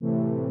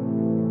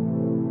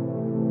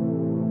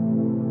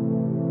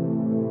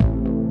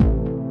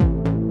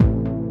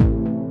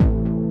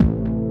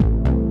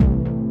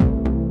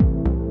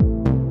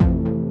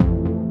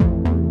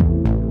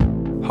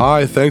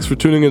Hi, thanks for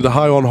tuning into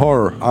High on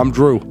Horror. I'm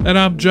Drew. And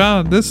I'm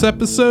John. This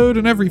episode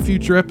and every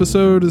future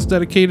episode is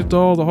dedicated to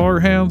all the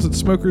horror hounds and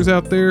smokers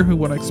out there who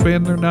want to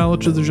expand their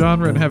knowledge of the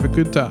genre and have a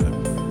good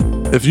time.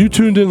 If you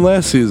tuned in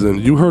last season,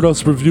 you heard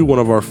us review one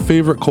of our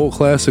favorite cult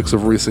classics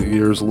of recent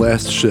years,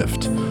 Last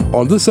Shift.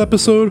 On this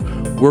episode,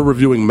 we're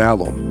reviewing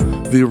Malum,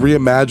 the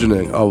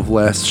reimagining of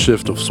Last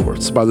Shift of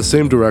sorts, by the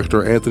same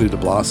director, Anthony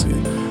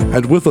DiBlasi.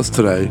 And with us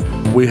today,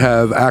 we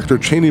have actor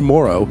Chaney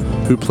Morrow,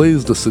 who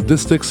plays the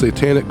sadistic,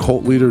 satanic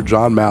cult leader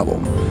John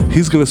Malum.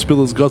 He's going to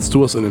spill his guts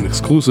to us in an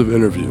exclusive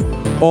interview.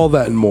 All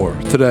that and more,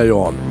 today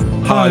on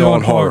High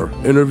on Horror.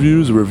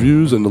 Interviews,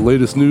 reviews, and the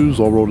latest news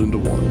all rolled into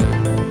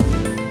one.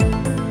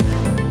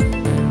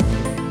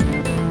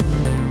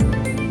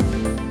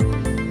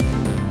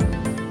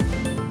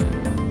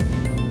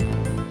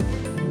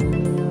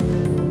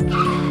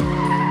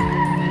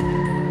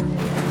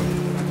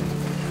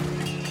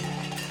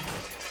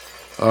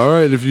 All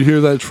right, if you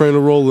hear that train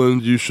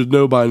a-rolling, you should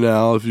know by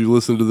now, if you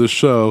listen to this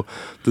show,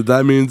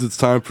 that means it's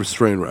time for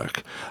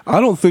Strainwreck.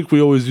 I don't think we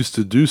always used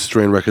to do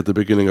Strainwreck at the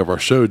beginning of our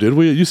show, did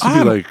we? It used to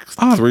be like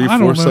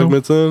 3-4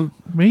 segments in.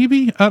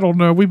 Maybe? I don't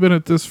know. We've been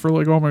at this for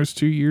like almost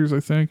 2 years, I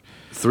think.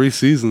 3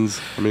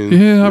 seasons. I mean,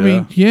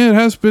 it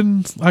has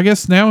been, I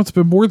guess now it's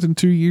been more than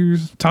 2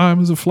 years. Time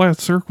is a flat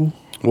circle.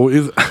 Well,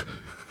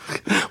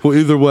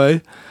 either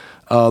way,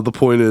 the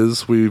point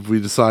is we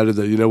decided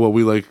that, you know what,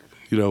 we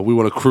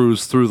want to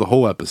cruise through the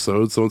whole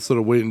episode, so instead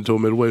of waiting until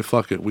midway,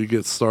 fuck it, we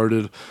get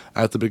started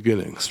at the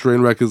beginning.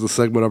 Strainwreck is a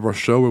segment of our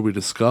show where we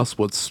discuss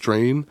what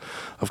strain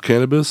of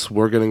cannabis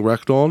we're getting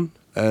wrecked on.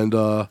 And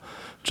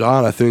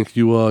John, I think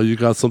you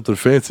got something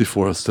fancy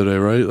for us today,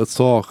 right? Let's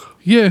talk.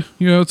 Yeah,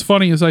 it's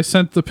funny, as I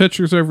sent the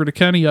pictures over to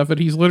Kenny of it,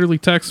 he's literally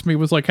texted me,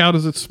 was like, how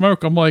does it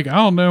smoke? I'm like, I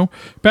don't know,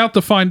 about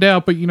to find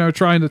out, but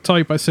trying to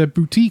type, I said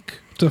boutique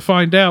to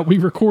find out. We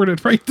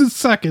recorded right this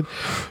second,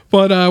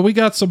 but we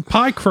got some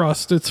pie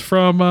crust. It's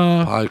from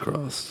pie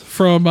crust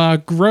from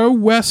Grow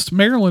West,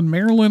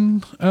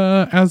 Maryland.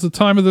 As the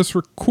time of this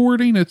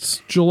recording,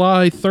 it's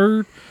July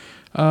 3rd.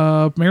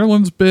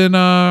 Maryland's been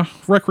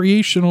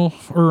recreational,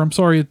 or I'm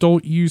sorry,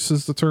 adult use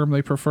is the term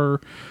they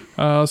prefer,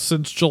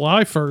 since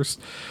July 1st.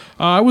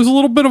 It was a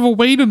little bit of a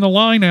wait in the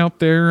line out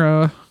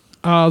there.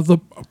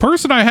 The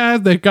person I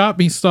had that got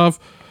me stuff,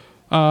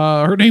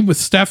 her name was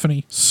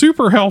Stephanie.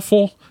 Super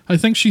helpful. I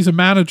think she's a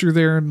manager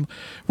there, and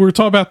we were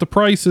talking about the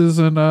prices,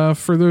 and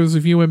for those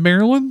of you in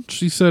Maryland,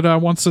 she said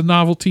once the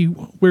novelty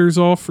wears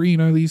off for,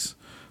 these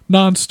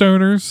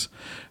non-stoners,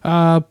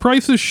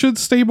 prices should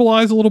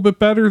stabilize a little bit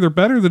better. They're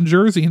better than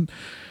Jersey, and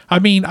I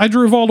mean, I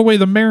drove all the way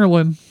to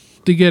Maryland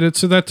to get it,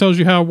 so that tells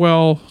you how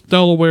well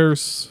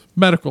Delaware's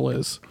medical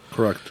is.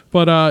 Correct.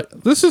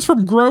 But this is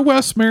from Grow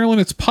West, Maryland.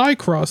 It's pie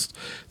crust.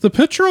 The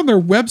picture on their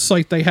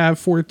website they have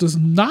for it does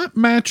not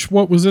match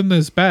what was in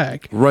this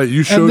bag. Right,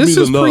 you showed me the nug. And this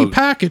is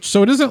prepackaged,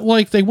 so it isn't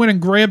like they went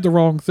and grabbed the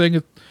wrong thing.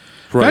 If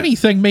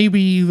anything,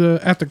 maybe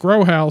at the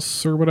grow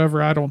house or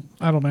whatever. I don't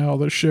know how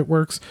this shit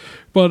works.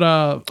 But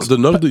the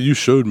nug that you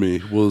showed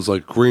me was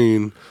like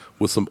green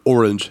with some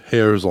orange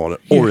hairs on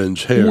it.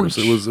 Orange hairs.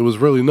 It was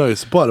really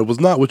nice, but it was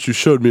not what you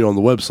showed me on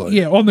the website.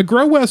 Yeah, on the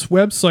Grow West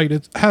website,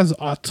 it has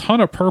a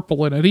ton of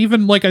purple in it.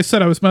 Even, like I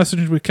said, I was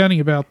messaging with Kenny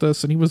about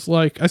this, and he was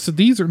like, I said,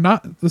 these are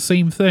not the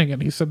same thing.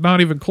 And he said,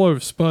 not even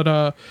close.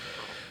 But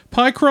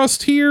pie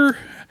crust here.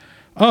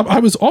 I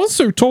was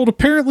also told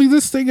apparently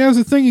this thing has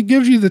a thing that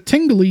gives you the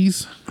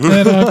tinglies.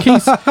 And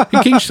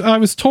in case I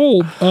was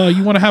told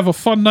you want to have a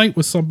fun night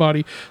with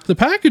somebody. The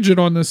packaging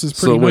on this is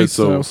pretty nice.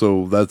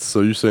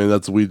 So you're saying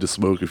that's weed to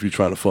smoke if you're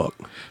trying to fuck?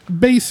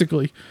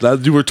 Basically,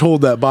 that you were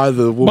told that by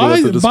the woman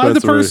at the dispensary. By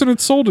the person that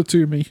sold it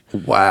to me.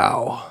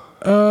 Wow.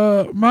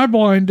 My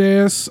blind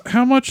ass.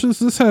 How much does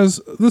this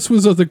has? This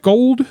was the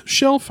gold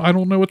shelf. I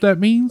don't know what that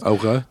means.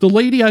 Okay. The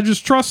lady, I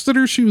just trusted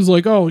her. She was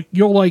like, "Oh,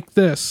 you'll like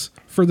this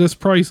for this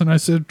price," and I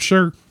said,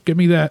 "Sure, give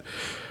me that."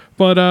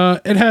 But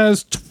it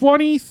has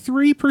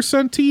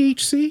 23%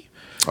 THC.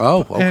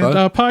 Oh, okay.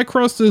 And pie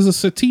crust is a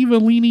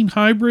sativa-leaning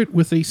hybrid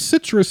with a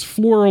citrus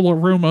floral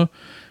aroma,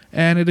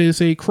 and it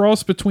is a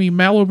cross between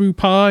Malibu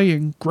pie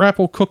and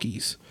grapple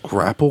cookies.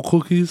 Grapple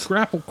cookies?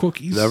 Grapple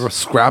cookies. Never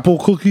scrapple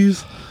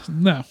cookies?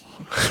 No,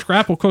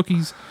 scrapple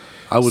cookies.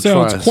 I would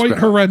sounds try quite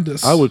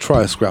horrendous. I would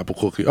try a scrapple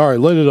cookie. All right,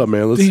 light it up,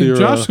 man. Let's hear.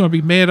 Josh's gonna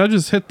be mad. I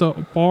just hit the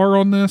bar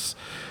on this.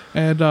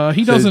 And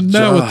he doesn't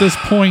know at this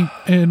point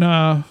in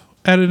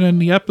editing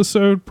the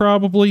episode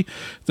probably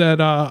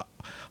that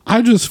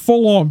I just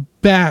full on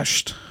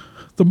bashed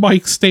the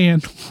mic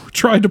stand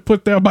trying to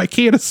put down my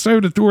can of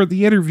soda during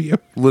the interview.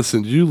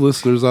 Listen, you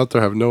listeners out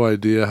there have no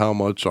idea how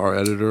much our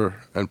editor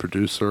and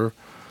producer,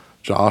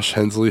 Josh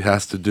Hensley,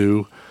 has to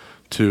do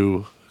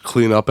to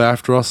clean up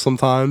after us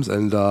sometimes.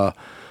 And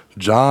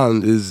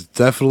John is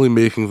definitely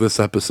making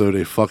this episode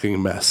a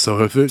fucking mess.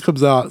 So if it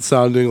comes out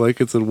sounding like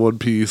it's in one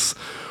piece,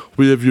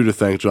 we have you to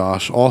thank,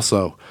 Josh.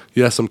 Also,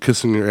 yes, I'm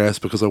kissing your ass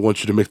because I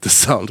want you to make this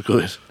sound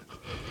good.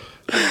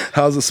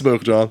 How's it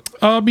smoke, John?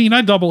 I mean,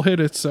 I double hit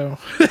it, so.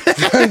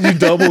 You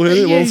double hit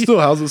it? Well, still,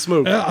 how's it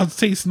smoke? It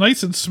tastes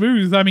nice and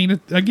smooth. I mean,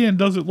 it, again,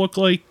 doesn't look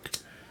like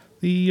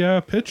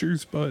the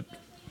pictures, but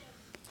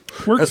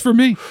works for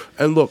me.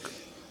 And look,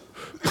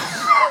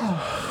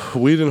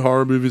 weed and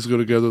horror movies go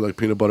together like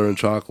peanut butter and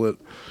chocolate.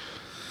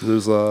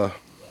 There's Go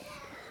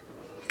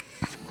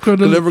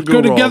never go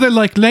wrong. together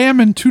like lamb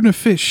and tuna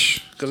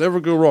fish. Can never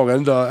go wrong.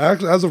 And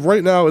as of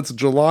right now, it's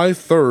July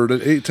 3rd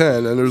at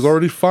 8:10, and there's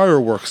already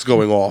fireworks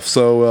going off.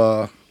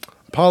 So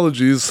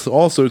apologies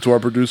also to our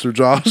producer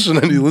Josh and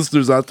any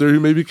listeners out there who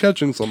may be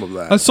catching some of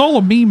that. I saw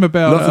a meme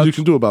about Nothing you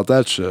can do about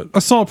that shit. I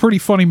saw a pretty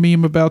funny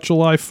meme about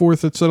July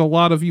 4th. It said a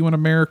lot of you in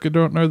America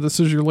don't know this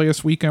is your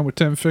last weekend with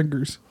 10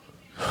 fingers.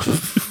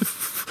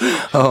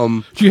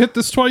 Did you hit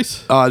this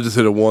twice? I just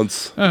hit it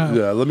once.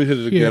 Yeah, let me hit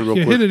it again real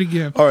quick. Hit it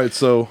again. All right,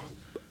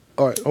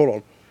 hold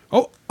on.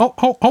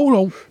 Hold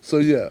on. So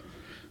yeah.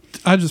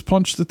 I just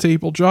punched the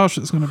table. Josh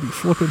is going to be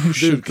flipping his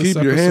shit this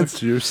keep your episode. hands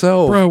to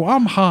yourself. Bro,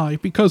 I'm high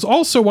because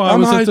also while I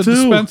was at the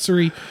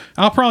dispensary,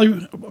 I'll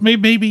probably,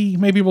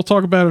 maybe we'll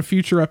talk about it in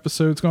future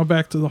episodes, going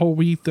back to the whole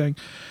weed thing.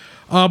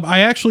 I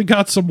actually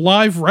got some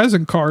live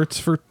resin carts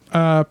for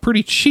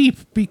pretty cheap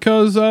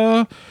because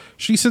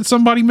she said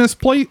somebody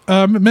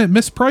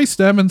mispriced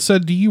them and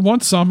said, do you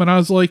want some? And I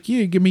was like,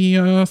 yeah, give me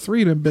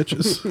 3 of them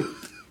bitches.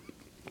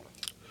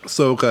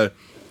 So, okay.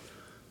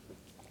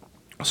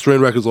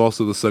 Strain Wreck is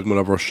also the segment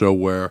of our show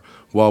where,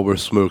 while we're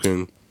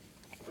smoking,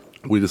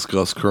 we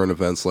discuss current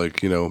events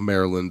like,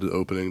 Maryland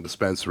opening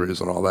dispensaries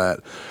and all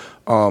that.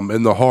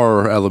 And the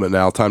horror element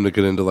now, time to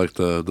get into like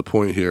the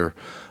point here.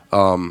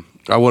 I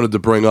wanted to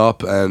bring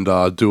up and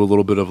do a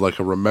little bit of like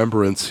a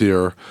remembrance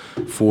here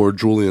for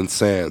Julian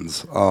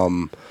Sands.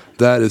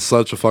 That is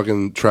such a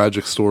fucking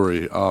tragic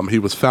story. He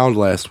was found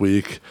last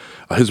week.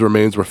 His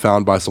remains were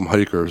found by some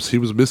hikers. He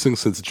was missing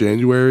since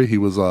January. He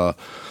was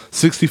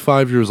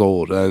 65 years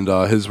old, and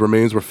his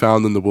remains were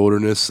found in the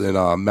wilderness in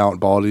Mount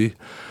Baldy.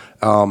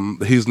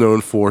 He's known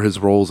for his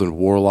roles in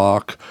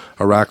Warlock,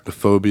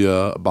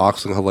 Arachnophobia,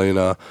 Boxing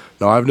Helena.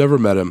 Now, I've never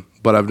met him,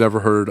 but I've never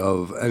heard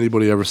of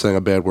anybody ever saying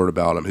a bad word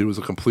about him. He was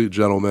a complete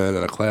gentleman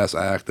and a class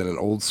act and an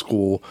old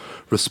school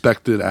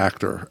respected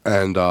actor.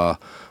 And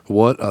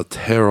what a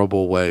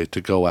terrible way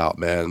to go out,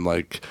 man.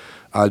 Like,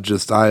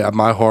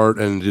 my heart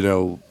and,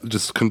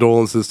 just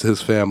condolences to his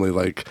family.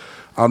 Like,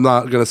 I'm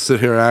not going to sit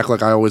here and act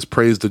like I always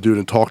praised the dude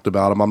and talked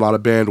about him. I'm not a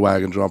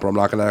bandwagon jumper. I'm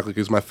not going to act like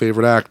he's my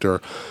favorite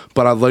actor.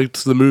 But I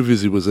liked the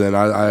movies he was in.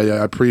 I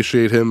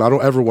appreciate him. I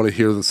don't ever want to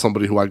hear that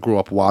somebody who I grew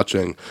up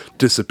watching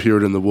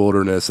disappeared in the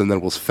wilderness and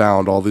then was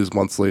found all these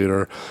months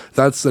later.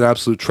 That's an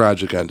absolute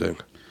tragic ending.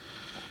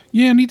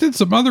 Yeah, and he did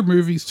some other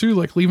movies too,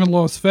 like Leaving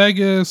Las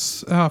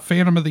Vegas,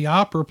 Phantom of the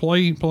Opera,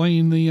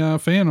 playing the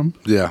Phantom.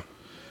 Yeah.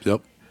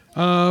 Yep.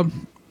 Yeah,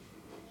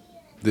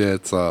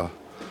 it's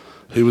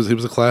He was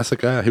a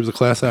classic act. He was a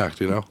class act,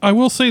 I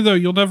will say though,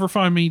 you'll never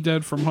find me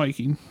dead from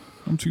hiking.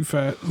 I'm too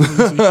fat.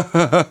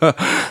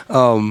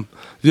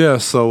 Yeah.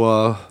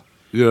 So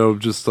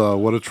just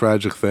what a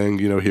tragic thing.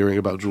 Hearing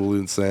about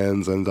Julian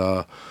Sands and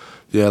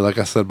yeah, like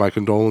I said, my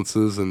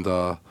condolences and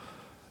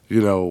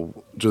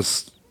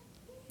just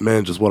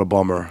what a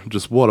bummer.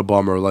 Just what a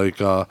bummer. Like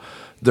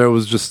there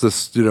was just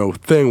this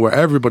thing where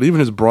everybody,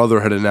 even his brother,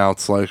 had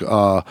announced like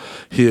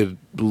he had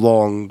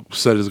long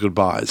said his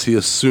goodbyes. He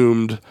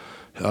assumed.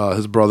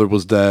 His brother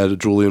was dead.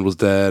 Julian was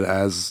dead,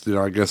 as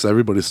I guess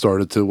everybody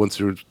started to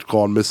once you're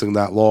gone missing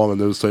that long in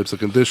those types of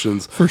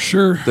conditions. For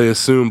sure, they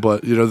assume,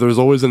 but there's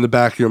always in the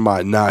back of your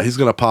mind, he's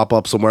gonna pop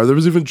up somewhere. There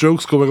was even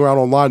jokes going around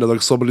online that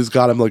like somebody's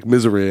got him like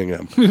miserying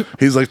him.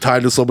 He's like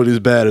tied to somebody's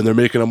bed, and they're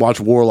making him watch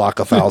Warlock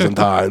 1,000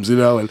 times,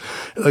 and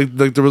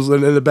like there was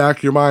in the back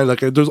of your mind, like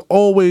there's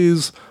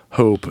always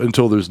hope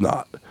until there's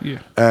not. Yeah.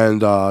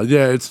 And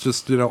it's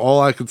just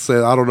all I could say.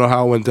 I don't know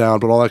how it went down,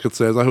 but all I could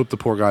say is I hope the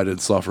poor guy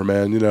didn't suffer,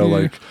 man.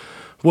 Like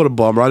what a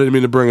bummer. I didn't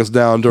mean to bring us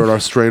down during our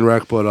strain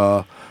wreck,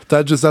 but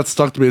that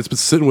stuck to me. It's been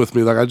sitting with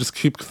me. Like I just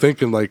keep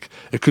thinking like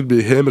it could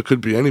be him, it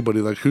could be anybody.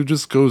 Like who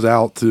just goes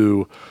out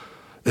to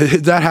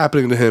that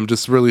happening to him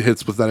just really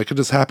hits with that. It could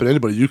just happen to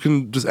anybody.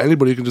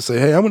 Anybody can just say,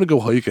 hey, I'm going to go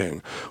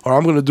hiking or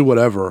I'm going to do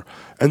whatever.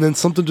 And then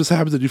something just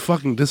happens that you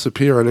fucking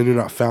disappear and then you're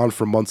not found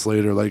for months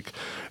later. Like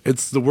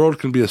the world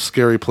can be a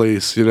scary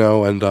place,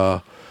 and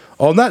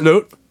on that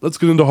note, let's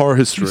get into horror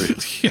history.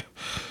 Yeah.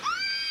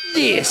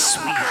 This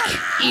week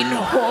in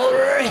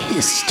horror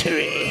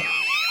history.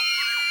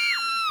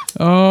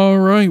 All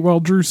right.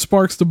 Well, Drew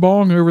sparks the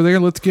bong over there.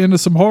 Let's get into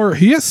some horror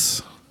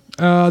hiss.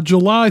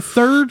 July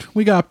 3rd,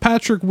 we got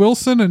Patrick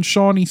Wilson and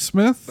Chaney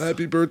Smith.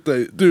 Happy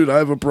birthday. Dude, I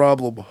have a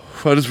problem.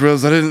 I just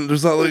realized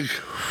there's not like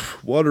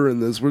water in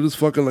this. We're just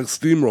fucking like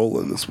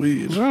steamrolling this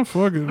weed. Well,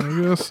 fucking,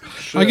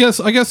 I guess.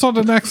 I guess on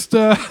the next,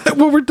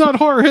 when we're done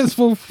horror hiss,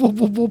 we'll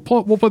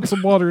put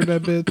some water in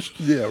that bitch.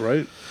 Yeah,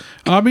 right?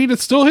 I mean, it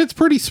still hits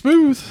pretty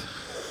smooth.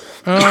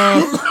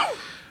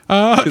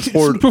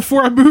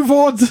 Before I move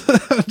on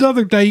to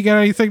another day, you got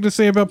anything to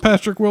say about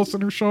Patrick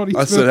Wilson or Chaney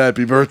Smith? I said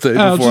happy birthday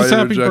before just I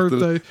happy interjected.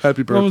 birthday.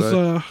 Happy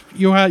birthday.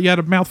 You had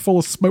a mouthful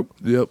of smoke.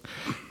 Yep.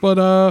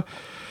 But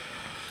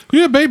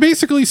Yeah,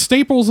 basically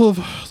staples of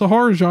the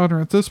horror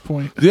genre at this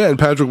point. Yeah, and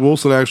Patrick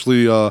Wilson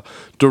actually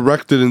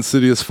directed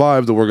Insidious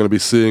 5 that we're going to be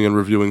seeing and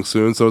reviewing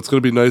soon. So it's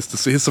going to be nice to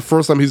see. It's the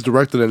first time he's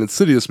directed an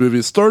Insidious movie.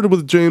 It started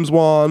with James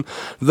Wan,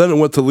 then it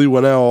went to Lee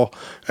Winnell,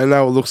 and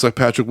now it looks like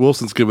Patrick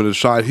Wilson's given it a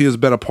shot. He has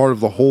been a part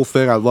of the whole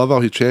thing. I love how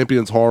he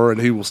champions horror,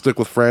 and he will stick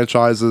with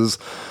franchises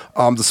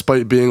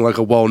despite being like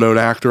a well-known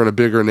actor and a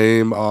bigger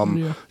name.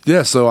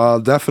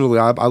 So definitely,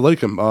 I like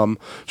him.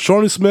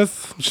 Shawnee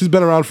Smith, she's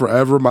been around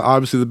forever.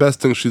 Obviously, the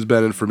best thing she's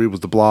been in for me was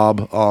The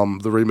Blob,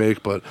 the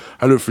remake, but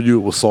I know for you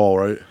it was Saul,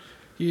 right?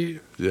 Yeah.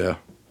 Yeah.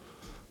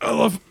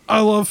 I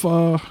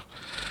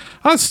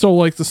still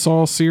like the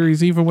Saw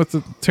series, even with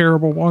the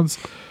terrible ones.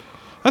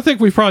 I think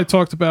we've probably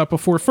talked about it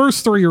before.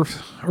 First three are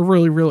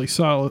really, really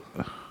solid.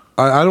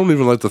 I don't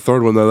even like the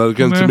third one though. That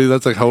again, to me,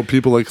 that's like how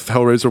people like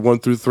Hellraiser 1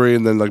 through 3,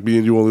 and then like me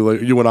and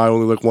you and I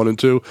only like 1 and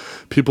 2.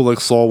 People like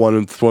Saw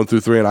 1 through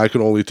 3, and I can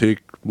only take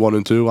 1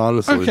 and 2.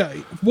 Honestly,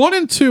 okay, 1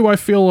 and 2, I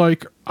feel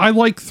like I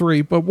like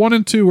 3, but 1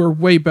 and 2 are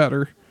way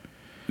better.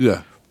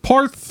 Yeah.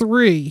 Part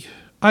 3,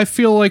 I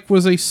feel like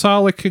was a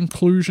solid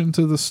conclusion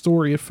to the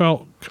story. It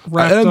felt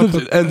wrapped up.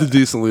 Ended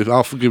decently.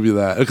 I'll forgive you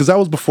that, because that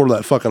was before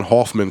that fucking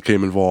Hoffman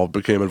became involved.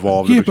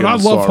 Yeah, but I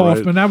love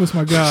Hoffman. Right? That was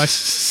my guy.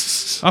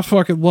 I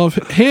fucking love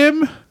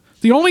him.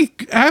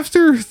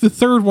 After the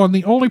third one,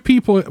 the only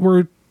people that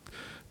were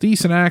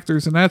decent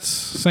actors, and that's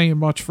saying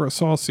much for a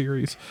Saw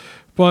series,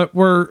 but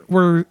were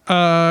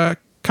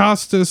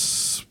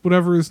Costas,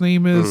 whatever his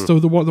name is,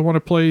 the one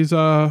that plays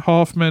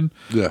Hoffman.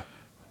 Yeah.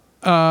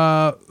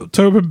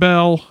 Tobin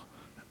Bell.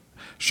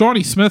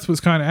 Shawnee Smith was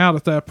kind of out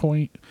at that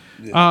point.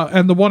 Yeah.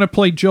 And the one that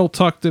played Jill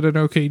Tuck did an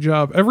okay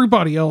job.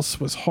 Everybody else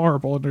was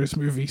horrible in those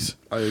movies.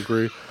 I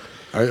agree.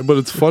 But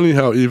it's funny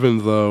how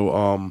even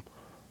though,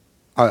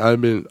 I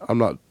mean, I'm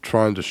not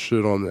trying to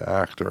shit on the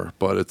actor,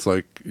 but it's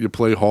like you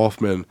play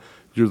Hoffman,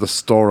 you're the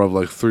star of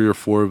like 3 or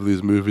 4 of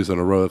these movies in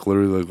a row, like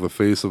literally like the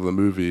face of the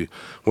movie.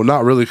 Well,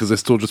 not really, because they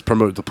still just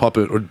promote the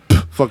puppet or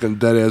fucking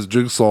dead ass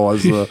Jigsaw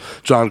as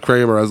John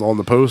Kramer as on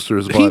the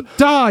posters. But he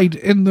died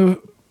in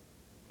the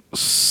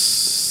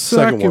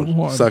second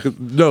one.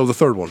 No, the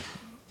third one.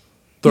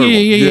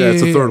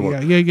 It's the third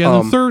one.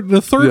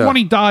 The third one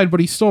he died, but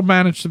he still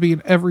managed to be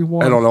in every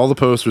one. And on all the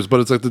posters. But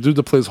it's like the dude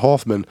that plays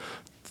Hoffman.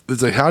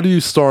 It's like, how do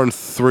you star in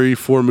 3,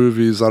 4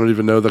 movies, I don't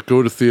even know, that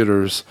go to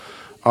theaters,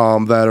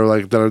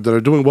 that are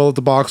doing well at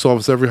the box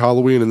office every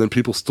Halloween, and then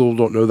people still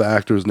don't know the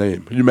actor's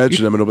name? You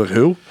mention him and they'll be like,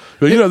 who?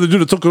 But, the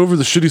dude that took over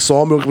the shitty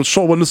Saw movie,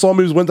 when the Saw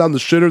movies went down the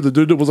shitter, the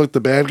dude that was like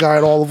the bad guy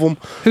in all of them.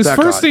 His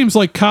first name's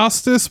like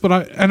Costas, but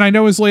I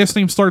know his last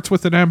name starts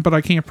with an M, but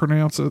I can't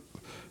pronounce it.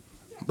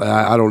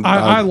 I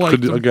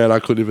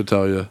couldn't even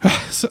tell you.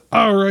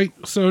 All right,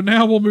 so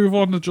now we'll move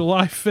on to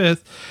July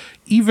 5th.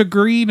 Eva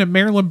Green and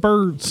Marilyn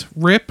Burns.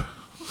 RIP.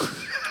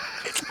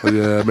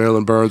 Yeah,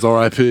 Marilyn Burns,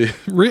 R.I.P.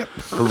 RIP.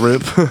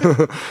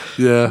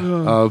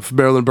 Yeah.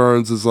 Marilyn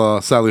Burns is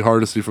Sally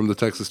Hardesty from the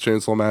Texas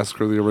Chainsaw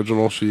Massacre, the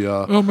original. She.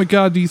 Oh my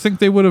God! Do you think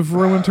they would have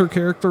ruined her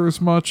character as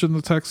much in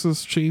the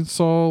Texas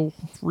Chainsaw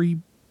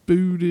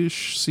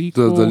rebootish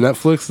sequel? The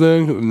Netflix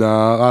thing?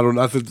 Nah, I don't.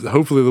 I think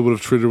hopefully they would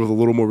have treated her with a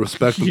little more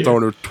respect than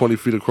throwing her 20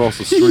 feet across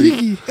the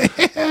street.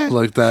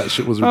 Like that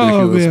shit was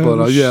ridiculous.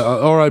 But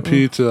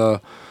R.I.P.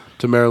 to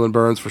Marilyn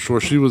Burns for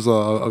sure. She was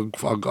a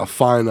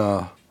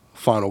fine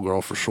final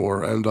girl for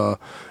sure. And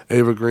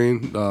Ava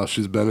Green,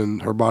 she's been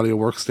in her body of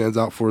work, stands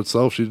out for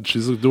itself.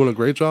 She's doing a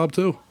great job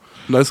too.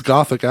 Nice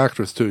gothic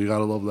actress too. You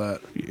gotta love that.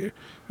 Yeah.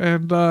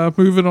 And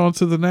moving on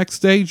to the next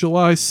day,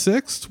 July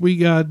 6th, we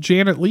got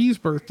Janet Leigh's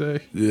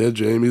birthday. Yeah,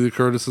 Jamie Lee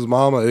Curtis's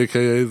mama,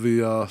 a.k.a.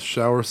 the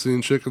shower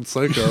scene chick in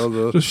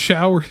Psycho.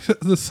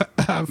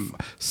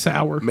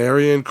 Sour.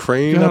 Marianne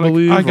Crane, I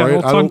believe. I got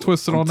all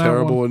tongue-twisted on that one.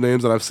 Terrible with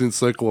names, and I've seen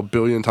Psycho a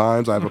billion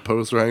times. I have a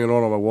poster hanging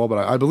on my wall,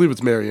 but I believe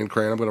it's Marianne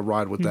Crane. I'm going to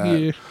ride with that.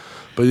 Yeah.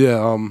 But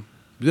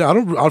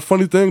yeah,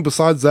 funny thing,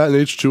 besides that and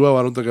H2O,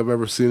 I don't think I've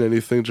ever seen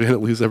anything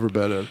Janet Leigh's ever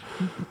been in.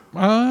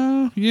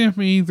 Yeah,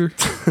 me either.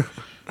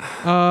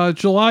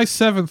 July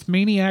 7th,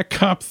 Maniac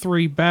Cop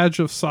 3 Badge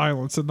of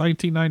Silence in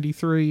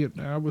 1993. It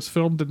was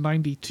filmed in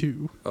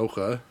 92.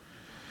 Okay.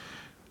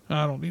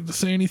 I don't need to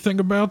say anything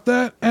about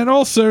that. And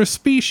also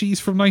Species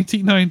from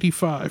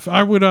 1995.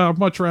 I would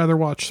much rather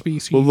watch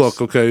Species. Well,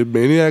 look, okay,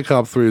 Maniac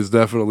Cop 3 is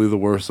definitely the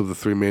worst of the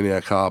 3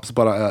 Maniac Cops,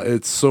 but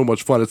it's so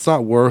much fun. It's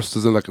not worst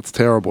as in like it's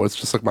terrible. It's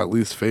just like my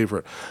least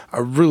favorite. I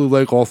really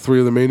like all 3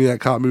 of the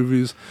Maniac Cop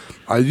movies.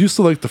 I used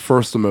to like the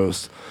first the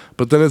most.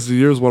 But then as the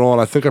years went on,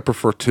 I think I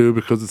prefer 2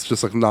 because it's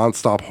just like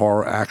nonstop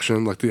horror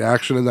action. Like the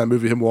action in that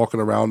movie, him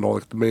walking around,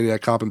 like the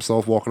Maniac Cop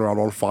himself walking around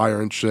on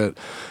fire and shit.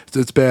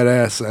 It's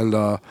badass.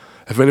 And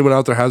if anyone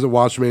out there hasn't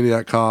watched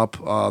Maniac Cop,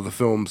 the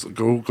films,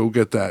 go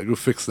get that. Go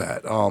fix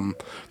that.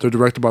 They're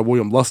directed by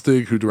William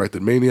Lustig, who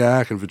directed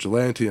Maniac and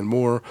Vigilante and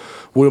more.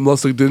 William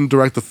Lustig didn't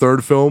direct the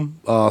 3rd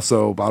film,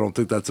 so I don't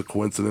think that's a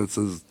coincidence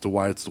as to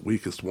why it's the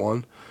weakest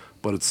one.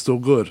 But it's still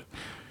good.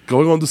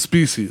 Going on to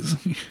Species.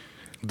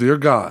 Dear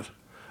God.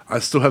 I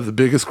still have the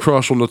biggest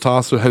crush on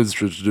Natasha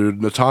Henstridge,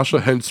 dude. Natasha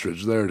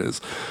Henstridge, there it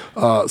is.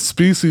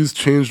 Species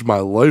changed my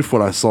life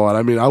when I saw it.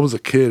 I mean, I was a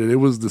kid, and it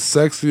was the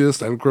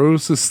sexiest and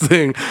grossest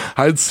thing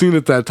I'd seen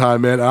at that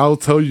time, man. I'll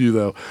tell you,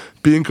 though,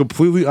 being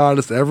completely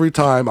honest, every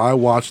time I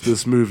watch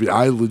this movie,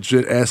 I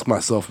legit ask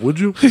myself, would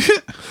you?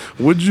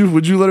 Would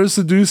you let her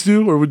seduce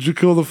you, or would you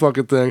kill the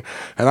fucking thing?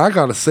 And I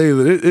gotta say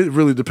that it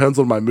really depends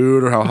on my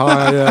mood or how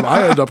high I am.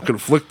 I end up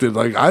conflicted.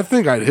 Like, I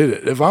think I'd hit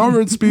it. If I were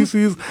in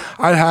Species,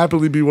 I'd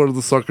happily be one of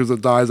the suckers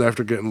that dies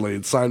after getting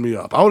laid. Sign me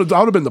up. I would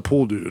have been the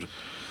pool dude.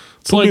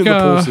 It's like in the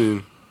pool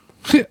scene.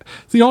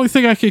 The only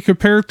thing I could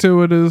compare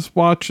to it is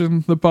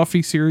watching the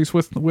Buffy series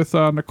with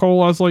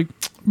Nicole. I was like,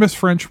 Miss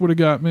French would have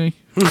got me.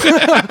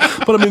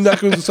 But I mean, that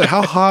goes to say,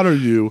 how hot are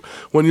you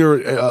when you're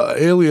an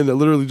alien that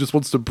literally just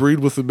wants to breed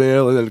with a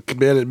male and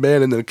then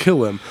man and then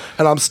kill him?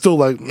 And I'm still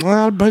like,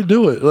 well, I might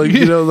do it. Like,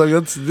 you know, like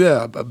that's,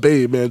 yeah, a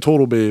babe, man,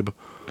 total babe.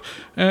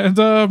 And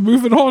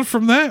moving on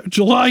from that,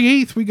 July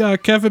 8th, we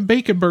got Kevin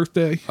Bacon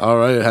birthday. All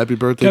right, happy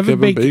birthday, Kevin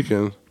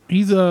Bacon.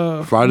 He's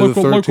a Friday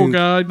local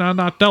guy,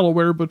 not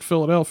Delaware, but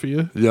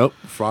Philadelphia. Yep,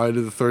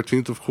 Friday the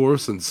 13th, of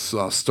course, and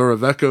Stir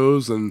of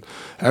Echoes and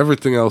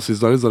everything else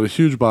he's done. He's done a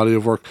huge body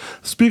of work.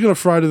 Speaking of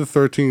Friday the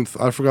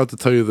 13th, I forgot to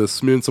tell you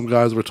this. Me and some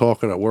guys were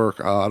talking at work.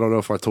 I don't know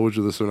if I told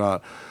you this or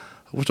not.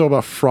 We're talking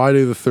about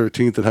Friday the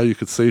 13th and how you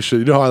could say shit.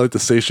 You know how I like to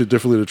say shit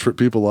differently to trip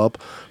people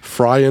up?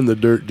 Fry in the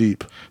dirt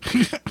deep.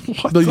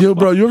 Yo,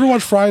 bro, you ever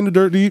watch Fry in the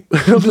Dirt Deep?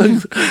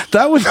 Like,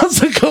 that one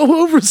doesn't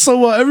go over so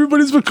well.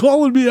 Everybody's been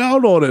calling me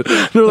out on it.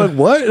 They're like,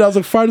 what? And I was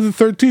like, Friday the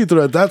 13th.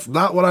 They're like, that's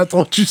not what I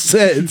thought you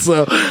said.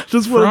 So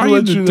just wanted to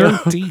let you know.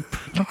 Fry in the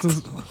Dirt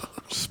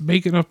Deep. Just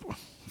making up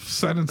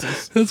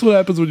sentences. That's what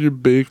happens when you're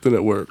baked and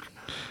at work.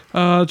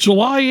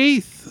 July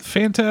 8th,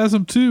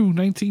 Phantasm 2,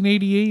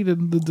 1988,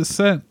 and The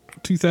Descent,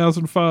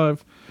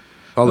 2005.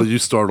 I'll let you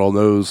start on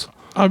those.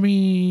 I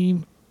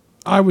mean,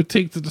 I would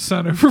take The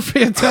Descent over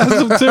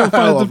Phantasm 2 if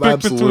I had to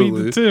pick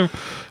between the two.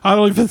 I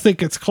don't even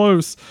think it's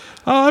close.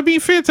 I mean,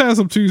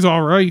 Phantasm 2 is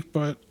all right,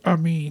 but I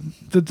mean,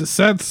 The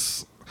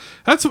Descent's...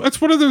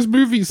 That's one of those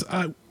movies...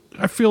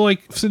 I feel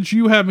like since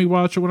you had me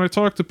watch it, when I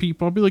talk to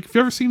people, I'll be like, have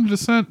you ever seen The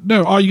Descent?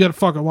 No. Oh, you got to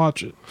fucking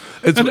watch it.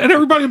 And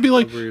everybody will be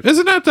like,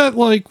 isn't that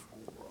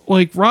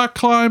like rock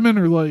climbing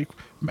or like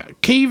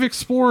cave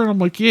exploring? I'm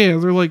like, yeah.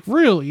 They're like,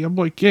 really? I'm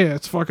like, yeah,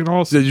 it's fucking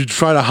awesome. Yeah, you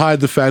try to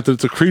hide the fact that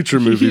it's a creature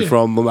movie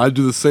from them. I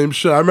do the same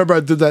shit. I remember I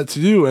did that to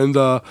you, and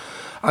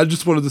I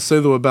just wanted to say,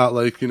 though, about,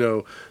 like, you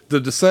know, The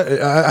Descent.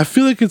 I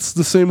feel like it's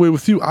the same way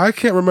with you. I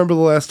can't remember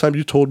the last time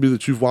you told me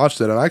that you've watched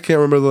it, and I can't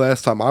remember the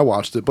last time I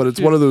watched it, but it's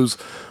one of those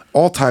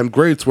all-time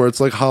greats where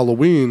it's like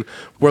Halloween,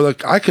 where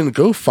like I can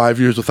go 5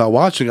 years without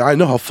watching it. I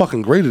know how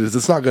fucking great it is.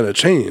 It's not going to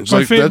change.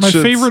 My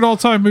favorite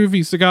all-time movie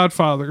is The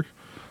Godfather.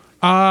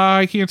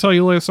 I can't tell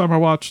you the last time I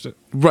watched it.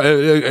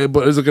 Right,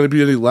 but is it going to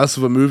be any less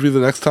of a movie the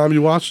next time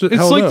you watched it?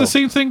 It's Hell like no. the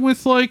same thing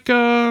with like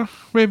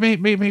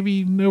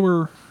maybe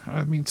newer.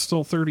 I mean,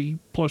 still 30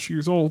 plus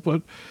years old,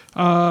 but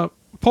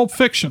Pulp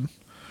Fiction.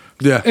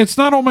 Yeah, it's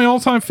not on my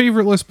all-time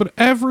favorite list, but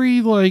every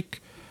like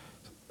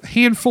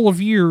handful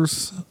of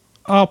years,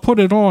 I'll put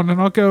it on and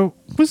I'll go,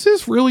 was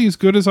this really as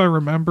good as I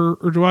remember,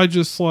 or do I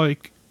just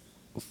like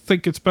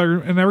think it's better?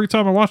 And every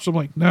time I watch it, I'm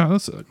like, no,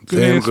 that's a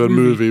good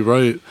movie,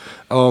 right?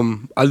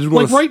 I just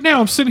want right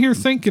now I'm sitting here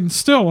thinking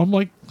still, I'm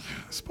like,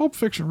 is Pulp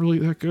Fiction really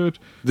that good?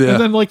 Yeah.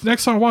 And then like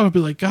next time I watch, I'll be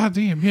like, god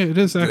damn, yeah, it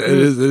is that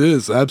good. It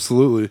is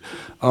absolutely.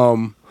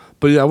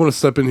 But yeah, I want to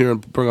step in here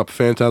and bring up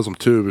Phantasm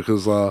 2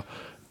 because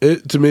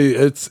to me,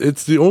 it's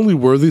the only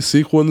worthy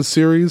sequel in the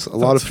series. A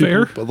lot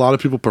of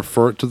people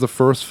prefer it to the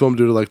first film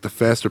due to like the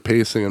faster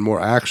pacing and more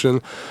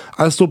action.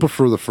 I still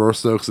prefer the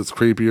first though because it's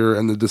creepier.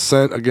 And The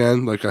Descent,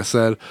 again, like I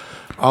said,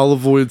 I'll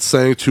avoid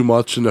saying too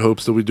much in the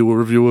hopes that we do a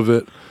review of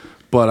it.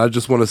 But I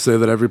just want to say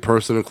that every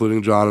person,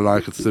 including John and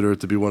I, consider it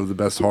to be one of the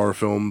best horror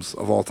films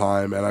of all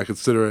time, and I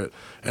consider it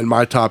in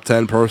my top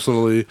 10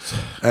 personally.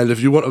 And if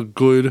you want a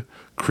good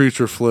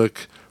creature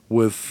flick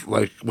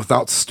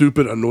without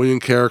stupid, annoying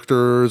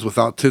characters,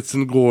 without tits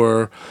and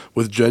gore,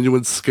 with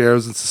genuine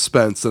scares and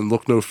suspense, then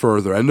look no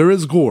further. And there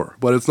is gore,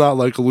 but it's not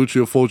like a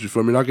Lucio Fulci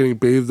film. You're not getting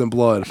bathed in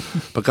blood,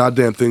 but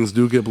goddamn things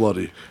do get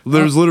bloody.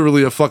 There's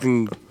literally a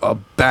fucking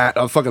vat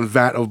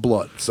of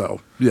blood.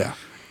 So yeah.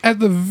 At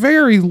the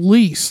very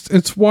least,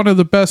 it's one of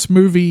the best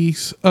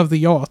movies of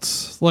the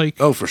aughts. Like,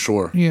 oh, for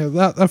sure. Yeah,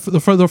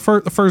 for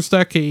the first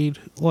decade,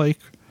 like.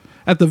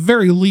 At the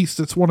very least,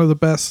 it's one of the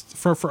best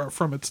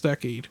from its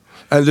decade.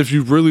 And if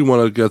you really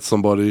want to get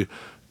somebody,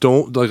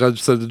 don't, like I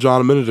said to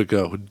John a minute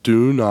ago,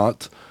 do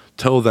not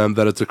tell them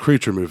that it's a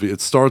creature movie.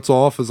 It starts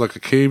off as like a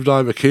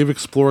cave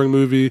exploring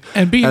movie.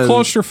 And being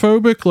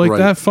claustrophobic, like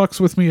that fucks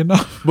with me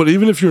enough. But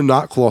even if you're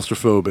not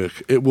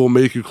claustrophobic, it will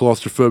make you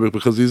claustrophobic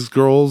because these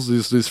girls,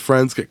 these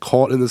friends get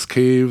caught in this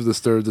cave,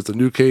 it's a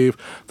new cave.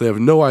 They have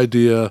no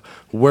idea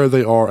where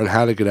they are and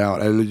how to get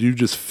out. And you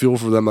just feel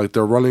for them like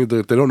they're running,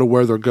 they don't know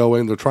where they're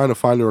going. They're trying to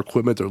find their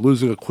equipment. They're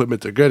losing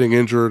equipment. They're getting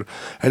injured.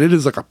 And it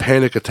is like a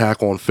panic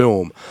attack on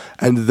film.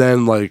 And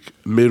then like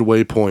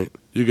midway point,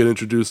 you get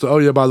introduced to, oh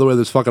yeah, by the way,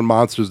 there's fucking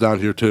monsters down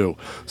here too.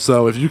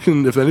 So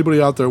if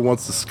anybody out there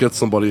wants to skit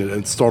somebody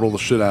and startle the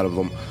shit out of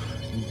them,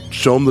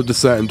 show them The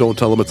Descent and don't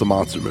tell them it's a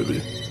monster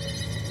movie.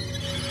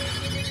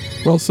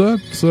 Well said.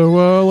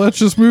 So let's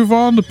just move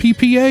on to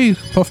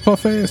PPA. Puff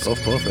Puff Ass.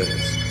 Puff Puff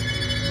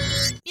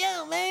Ass.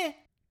 Yo, man.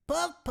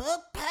 Puff,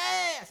 puff,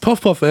 pass.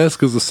 Puff Puff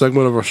Ask is a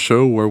segment of our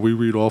show where we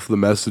read off the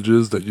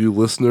messages that you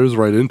listeners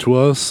write into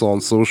us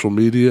on social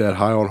media at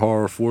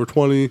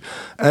highonhorror420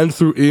 and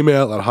through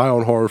email at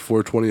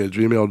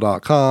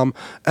highonhorror420@gmail.com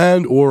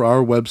and or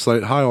our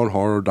website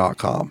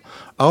highonhorror.com.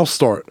 I'll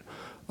start.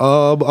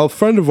 A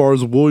friend of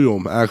ours,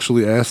 William,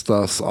 actually asked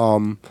us,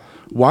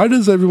 why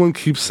does everyone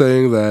keep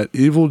saying that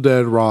Evil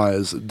Dead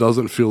Rise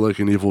doesn't feel like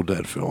an Evil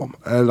Dead film?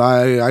 And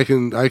I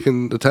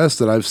can attest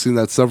that I've seen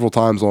that several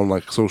times on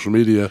like social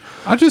media.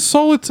 I just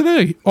saw it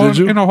today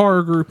in a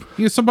horror group.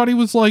 Yeah, somebody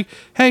was like,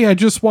 "Hey, I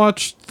just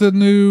watched the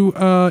new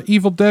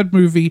Evil Dead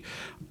movie,"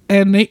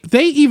 and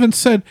they even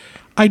said,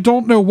 "I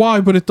don't know why,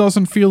 but it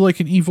doesn't feel like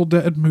an Evil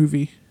Dead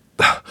movie."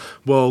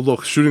 Well,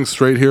 look, shooting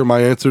straight here,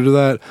 my answer to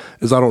that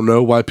is I don't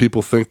know why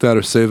people think that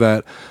or say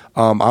that.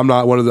 I'm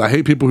not one of the, I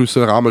hate people who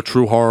say like, I'm a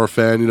true horror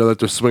fan, that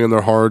they're swinging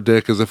their horror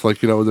dick as if like,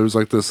 there's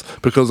like this,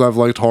 because I've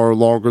liked horror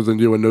longer than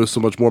you and know so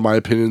much more, my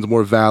opinion's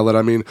more valid.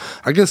 I mean,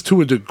 I guess to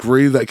a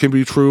degree that can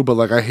be true, but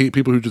like I hate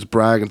people who just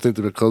brag and think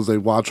that because they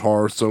watch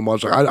horror so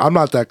much. Like, I'm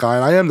not that guy,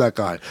 and I am that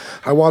guy.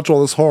 I watch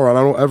all this horror and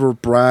I don't ever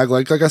brag.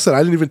 Like I said, I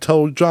didn't even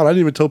tell John, I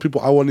didn't even tell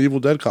people I won the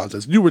Evil Dead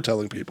contest. You were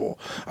telling people.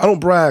 I don't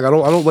brag. I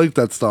don't like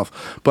that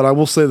stuff. But I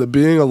will say that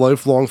being a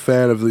lifelong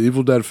fan of the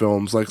Evil Dead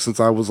films, like since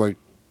I was like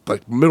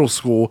middle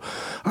school,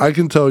 I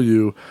can tell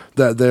you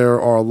that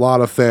there are a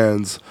lot of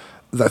fans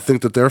that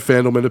think that their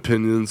fandom and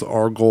opinions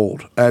are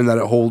gold and that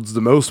it holds the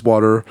most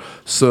water.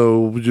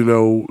 So,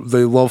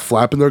 they love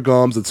flapping their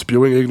gums and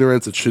spewing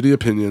ignorance and shitty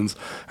opinions.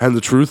 And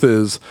the truth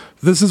is,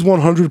 this is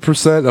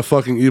 100% a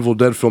fucking Evil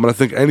Dead film. And I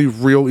think any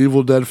real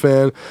Evil Dead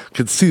fan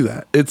could see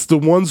that. It's the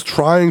ones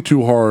trying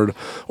too hard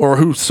or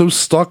who's so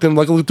stuck in,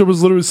 like there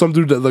was literally some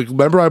dude that, like,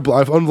 remember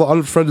I've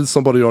unfriended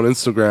somebody on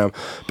Instagram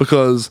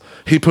because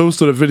he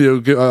posted a video,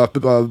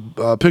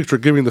 a picture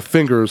giving the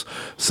fingers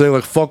saying,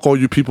 like, fuck all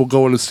you people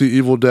going to see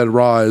Evil Dead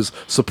Rise,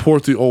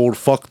 support the old,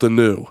 fuck the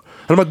new.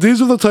 And I'm like,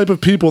 these are the type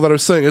of people that are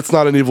saying it's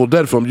not an Evil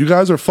Dead film. You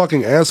guys are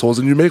fucking assholes,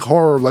 and you make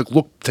horror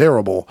look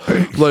terrible.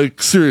 Like,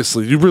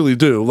 seriously, you really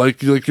do.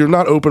 Like you're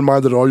not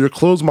open-minded at all. You're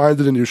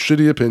closed-minded in your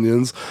shitty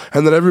opinions,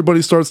 and then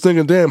everybody starts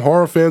thinking, damn,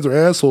 horror fans are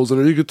assholes and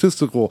are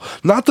egotistical.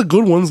 Not the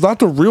good ones, not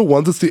the real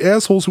ones. It's the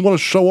assholes who want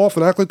to show off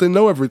and act like they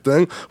know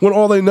everything when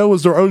all they know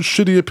is their own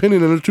shitty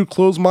opinion and are too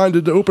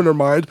closed-minded to open their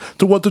mind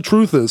to what the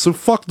truth is. So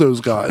fuck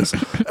those guys.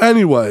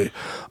 Anyway,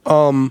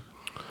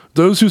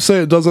 those who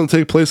say it doesn't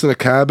take place in a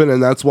cabin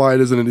and that's why it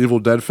isn't an Evil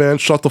Dead fan,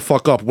 shut the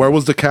fuck up. Where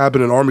was the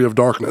cabin in Army of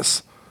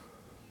Darkness?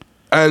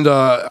 And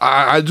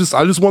I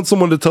just want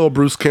someone to tell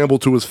Bruce Campbell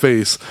to his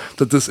face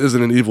that this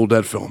isn't an Evil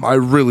Dead film. I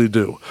really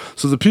do.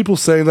 So the people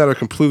saying that are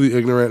completely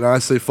ignorant, and I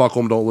say fuck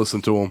them, don't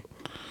listen to them.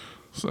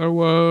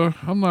 So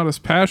I'm not as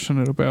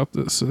passionate about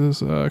this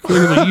as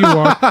clearly you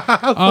are.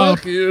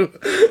 Fuck you.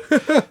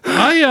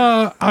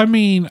 I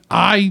mean,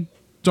 I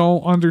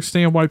don't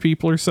understand why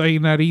people are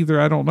saying that either.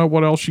 I don't know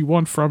what else you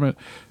want from it.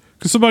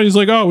 Because somebody's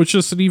like, oh, it's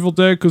just an Evil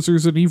Dead because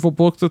there's an evil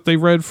book that they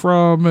read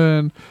from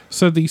and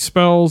said these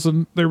spells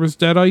and there was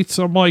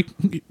deadites. I'm like,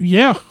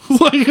 yeah.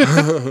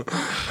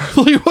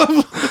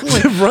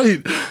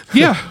 Right.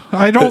 Yeah,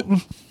 I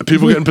don't...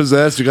 People getting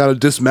possessed, you got to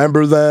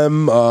dismember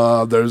them.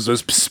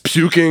 There's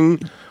puking,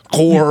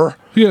 gore.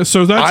 Yeah,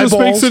 so that eyeballs. Just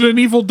makes it an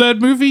Evil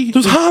Dead movie?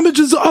 There's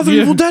homages to other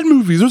Evil Dead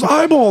movies. There's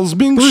eyeballs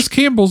being... Bruce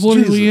Campbell's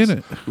literally in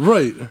it.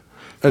 Right.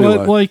 Anyway.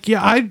 But, like,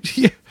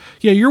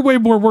 yeah, you're way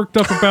more worked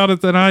up about it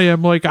than I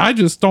am. Like, I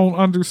just don't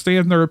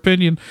understand their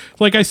opinion.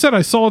 Like I said,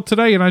 I saw it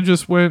today, and I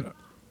just went,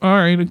 all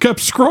right, and kept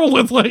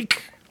scrolling.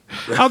 Like,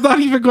 I'm not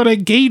even going to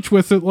engage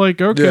with it.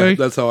 Like, okay. Yeah,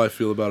 that's how I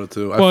feel about it,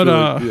 too.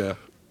 But,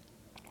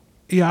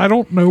 yeah, I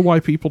don't know why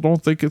people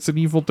don't think it's an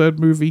Evil Dead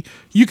movie.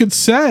 You could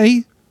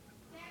say,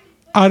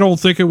 I don't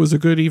think it was a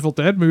good Evil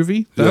Dead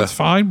movie. That's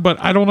fine, but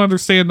I don't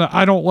understand that.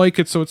 I don't like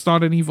it, so it's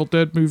not an Evil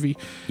Dead movie.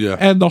 Yeah.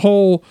 And the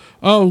whole,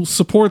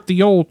 support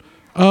the old.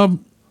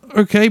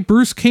 Okay,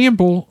 Bruce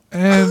Campbell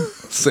and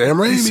Sam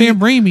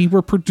Raimi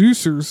were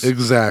producers.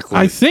 Exactly.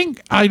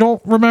 I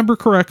don't remember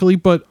correctly,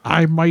 but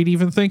I might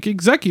even think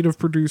executive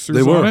producers.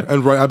 They were, on it.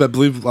 and I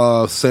believe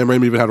Sam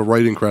Raimi even had a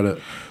writing credit.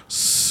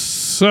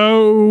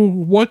 So,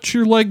 what's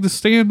your leg to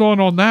stand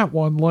on that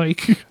one?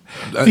 Like,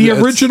 the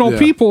original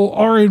people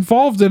are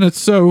involved in it,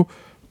 so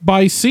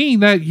by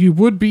seeing that, you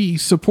would be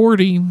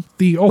supporting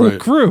the old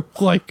crew.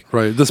 Like,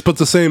 right. This is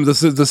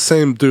the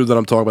same dude that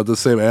I'm talking about, the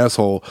same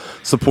asshole,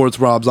 supports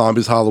Rob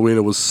Zombie's Halloween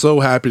and was so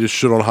happy to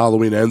shit on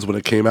Halloween Ends when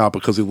it came out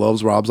because he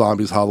loves Rob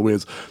Zombie's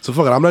Halloweens. So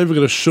fuck it, I'm not even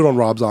gonna shit on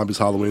Rob Zombie's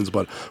Halloweens,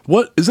 but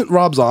what isn't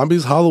Rob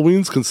Zombie's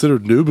Halloweens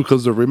considered new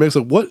because they're remakes?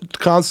 Like, what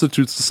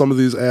constitutes some of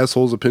these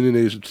assholes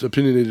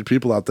opinionated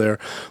people out there,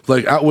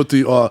 like out with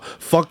the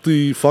fuck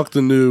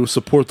the new,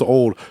 support the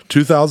old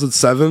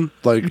 2007,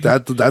 like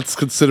that's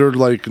considered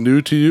like like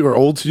new to you or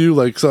old to you.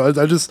 Like, so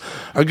I just,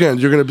 again,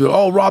 you're gonna be like,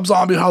 oh, Rob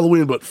Zombie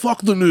Halloween, but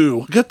fuck the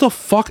new. Get the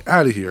fuck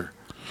out of here.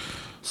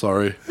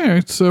 Sorry. All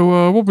right,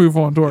 so we'll move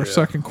on to our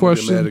second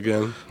question. Mad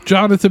again.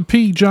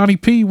 Johnny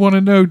P, want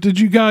to know, did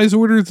you guys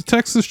order the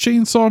Texas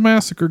Chainsaw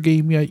Massacre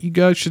game yet? You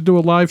guys should do a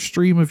live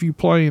stream of you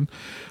playing.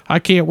 I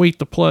can't wait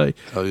to play.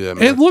 Oh yeah,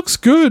 man. It looks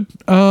good.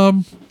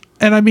 And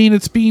I mean,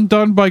 it's being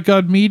done by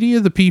God Media,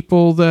 the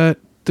people that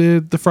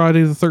did the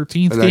Friday the 13th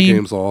game. And that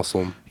game's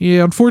awesome.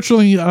 Yeah,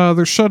 unfortunately,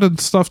 they're shutting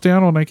stuff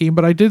down on that game,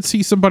 but I did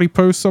see somebody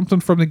post something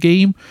from the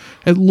game.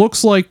 It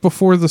looks like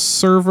before the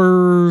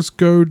servers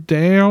go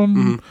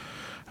down,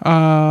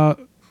 that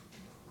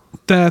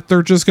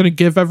they're just going to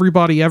give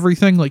everybody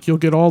everything. Like, you'll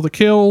get all the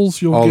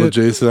kills, all the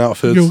Jason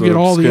outfits, you'll get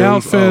all skins. the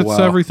outfits, Oh,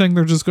 wow. everything.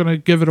 They're just going to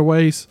give it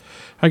away,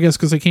 I guess,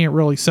 because they can't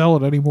really sell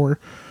it anymore.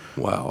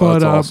 Wow, But,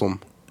 that's awesome.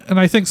 And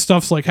I think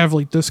stuff's like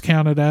heavily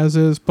discounted as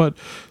is, but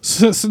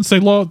since they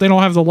don't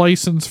have the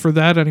license for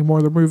that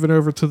anymore, they're moving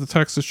over to the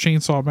Texas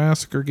Chainsaw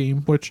Massacre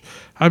game, which,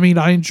 I mean,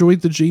 I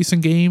enjoyed the Jason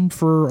game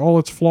for all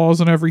its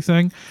flaws and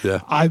everything.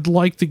 Yeah. I'd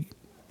like to,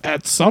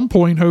 at some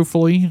point,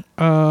 hopefully,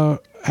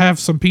 have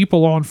some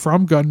people on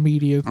from Gun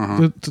Media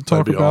to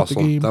talk about the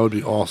game. That would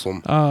be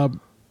awesome.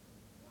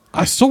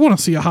 I still want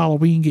to see a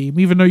Halloween game,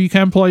 even though you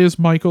can play as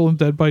Michael in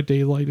Dead by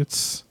Daylight.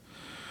 It's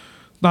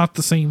not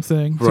the same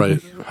thing.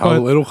 Right.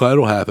 But,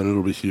 It'll happen.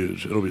 It'll be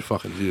huge. It'll be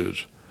fucking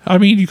huge. I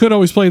mean, you could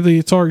always play the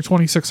Atari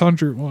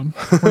 2600 one,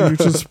 where you're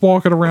just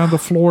walking around the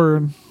floor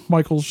and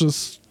Michael's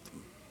just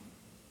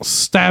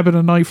stabbing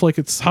a knife like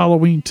it's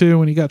Halloween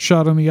 2 and he got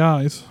shot in the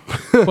eyes.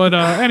 But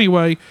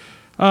anyway,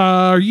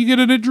 are you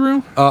getting it,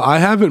 Drew? I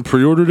haven't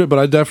pre-ordered it, but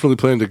I definitely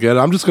plan to get it.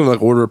 I'm just gonna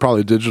like order it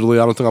probably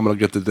digitally. I don't think I'm gonna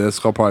get the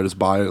disc. I'll probably just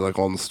buy it like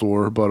on the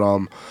store. But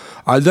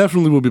I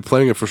definitely will be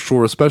playing it for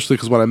sure, especially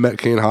because when I met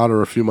Kane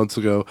Hodder a few months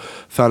ago,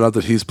 found out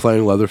that he's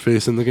playing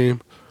Leatherface in the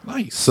game.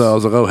 Nice. So I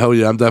was like, oh hell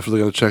yeah, I'm definitely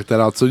gonna check that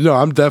out. So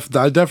I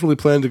definitely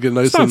plan to get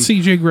nice. It's not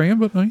CJ Graham,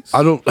 but nice.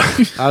 I don't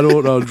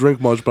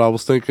drink much, but I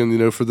was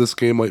thinking, for this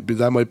game might be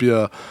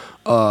a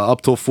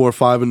up till 4 or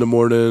 5 in the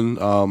morning,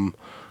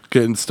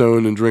 getting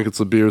stoned and drinking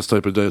some beers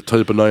type of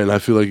night, and I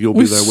feel like you'll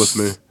be there with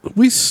me.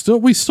 We still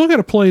got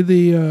to play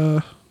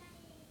the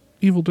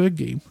Evil Dead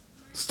game.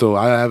 Still,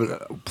 I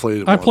haven't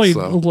played it. I once, played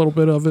so a little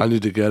bit of it. I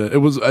need to get it.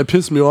 It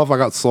pissed me off. I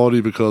got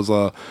salty because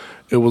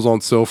it was on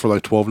sale for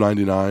like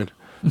 $12.99.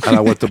 And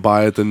I went to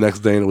buy it the next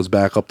day, and it was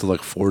back up to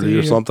like 40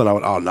 or something. I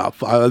went, oh no!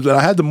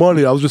 I had the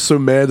money. I was just so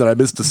mad that I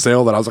missed the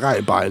sale that I was like, I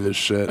ain't buying this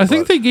shit. I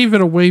think they gave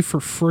it away for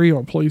free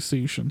on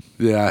PlayStation.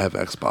 Yeah, I have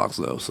Xbox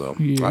though, so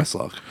I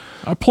suck.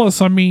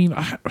 Plus, I mean,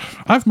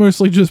 I've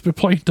mostly just been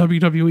playing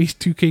WWE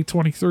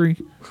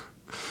 2K23.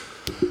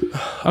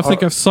 I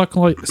think I've sunk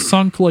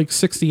like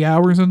 60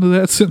 hours into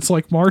that since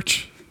like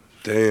March.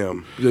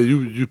 Damn. Yeah,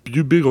 you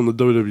big on the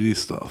WWE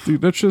stuff.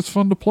 Dude, that's just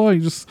fun to play.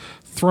 Just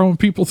throwing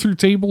people through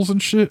tables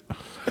and shit.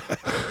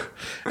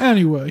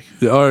 Anyway.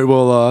 Yeah, all right,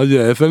 well,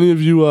 if any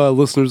of you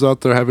listeners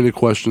out there have any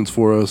questions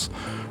for us,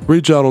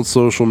 reach out on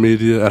social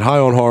media at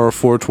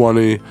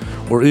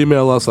highonhorror420 or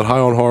email us at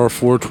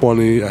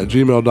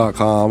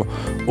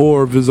highonhorror420@gmail.com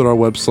or visit our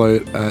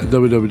website at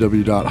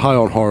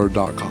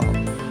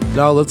www.highonhorror.com.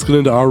 Now let's get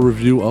into our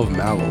review of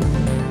Malum.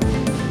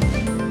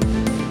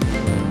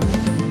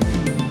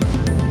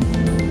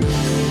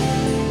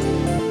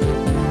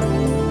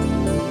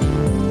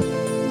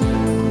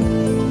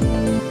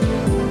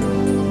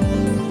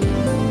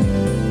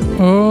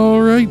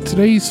 All right,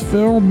 today's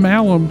film,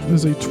 Malum,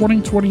 is a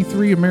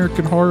 2023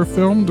 American horror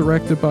film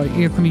directed by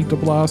Anthony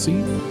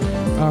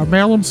DeBlasi.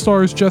 Malum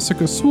stars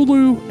Jessica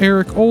Sulu,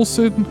 Eric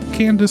Olson,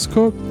 Candace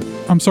Cook,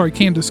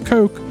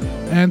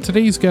 and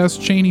today's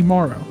guest, Chaney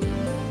Morrow.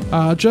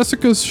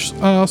 Jessica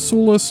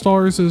Sulu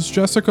stars as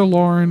Jessica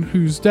Lauren,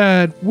 whose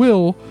dad,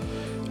 Will,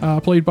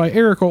 played by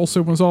Eric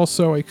Olson, was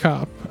also a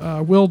cop.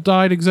 Will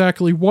died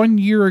exactly 1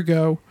 year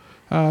ago,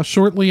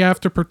 shortly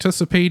after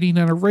participating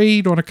in a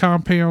raid on a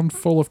compound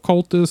full of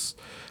cultists,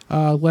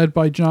 led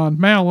by John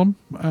Malum,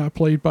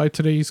 played by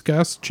today's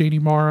guest, Chaney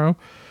Morrow,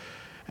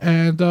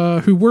 and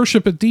who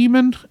worship a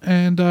demon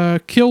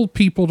and killed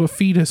people to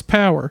feed his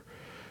power.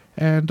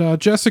 And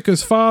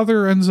Jessica's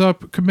father ends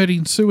up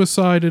committing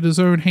suicide at his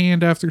own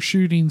hand after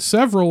shooting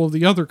several of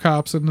the other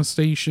cops in the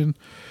station,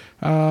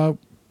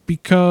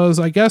 because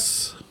he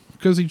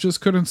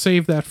just couldn't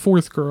save that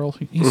fourth girl.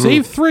 He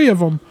saved 3 of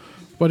them,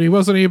 but he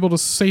wasn't able to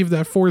save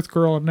that fourth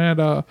girl, and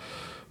that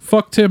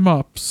fucked him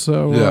up.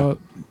 So,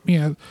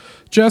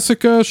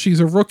 Jessica, she's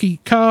a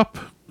rookie cop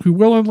who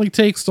willingly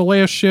takes the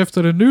last shift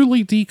at a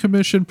newly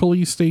decommissioned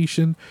police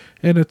station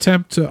in an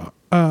attempt to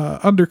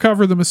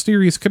uncover the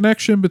mysterious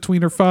connection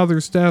between her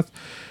father's death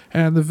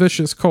and the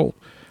vicious cult.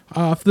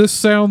 If this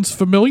sounds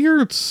familiar,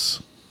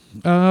 it's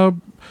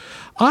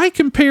I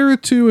compare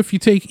it to if you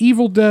take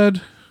Evil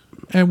Dead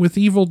and with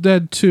Evil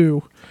Dead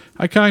 2,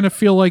 I kind of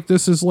feel like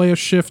this is Last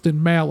Shift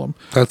in Malum.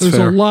 There's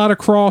fair. A lot of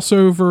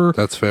crossover.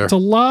 That's fair. It's a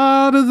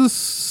lot of the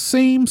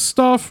same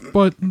stuff,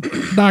 but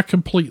not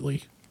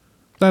completely.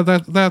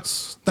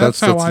 That's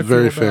how I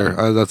very feel about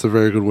fair. it. That's a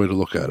very good way to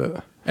look at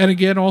it. And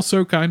again,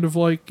 also kind of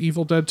like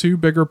Evil Dead 2,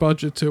 bigger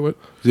budget to it.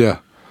 Yeah.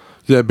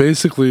 Yeah,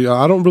 basically,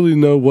 I don't really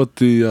know what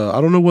the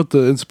I don't know what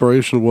the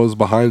inspiration was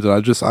behind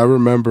it. I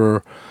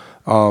remember,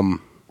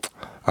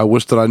 I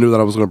wish that I knew that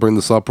I was going to bring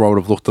this up, or I would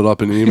have looked it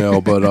up in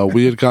email. But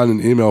we had gotten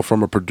an email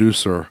from a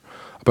producer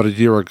about a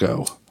year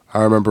ago.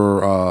 I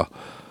remember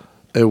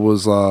it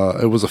was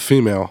a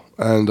female,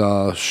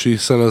 and she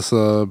sent us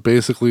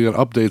basically an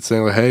update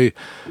saying, like, hey,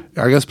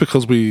 I guess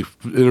because we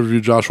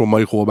interviewed Joshua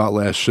Michael about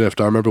Last Shift,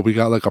 I remember we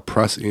got like a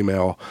press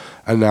email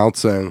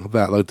announcing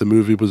that like the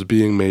movie was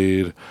being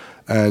made,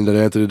 and that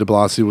Anthony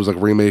DiBlasi was like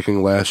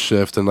remaking Last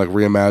Shift and like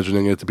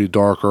reimagining it to be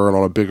darker and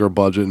on a bigger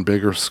budget and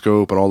bigger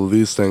scope and all of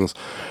these things.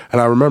 And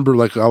I remember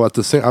like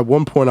at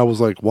one point I was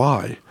like,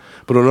 why?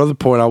 But at another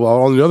point,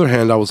 on the other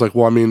hand, I was like,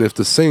 well, I mean, if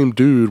the same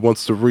dude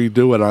wants to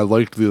redo it and I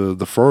liked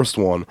the first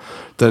one,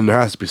 then there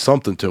has to be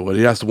something to it.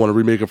 He has to want to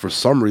remake it for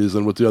some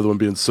reason, with the other one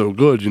being so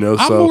good, you know?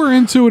 I'm more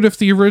into it if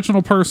the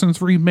original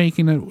person's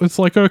remaking it. It's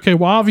like, okay,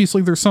 well,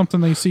 obviously there's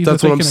something they see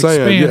that they can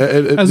expand,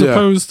 as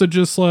opposed to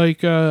just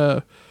like,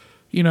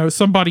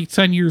 somebody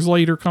 10 years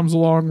later comes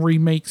along,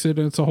 remakes it,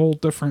 and it's a whole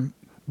different...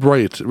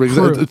 Right.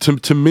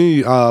 To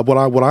me,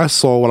 what I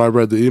saw when I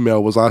read the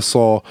email was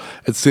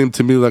it seemed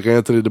to me like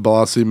Anthony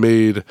DiBlasi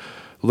made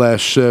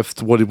Last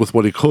Shift with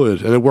what he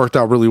could, and it worked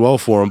out really well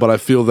for him. But I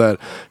feel that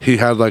he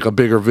had like a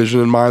bigger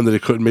vision in mind that he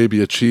couldn't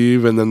maybe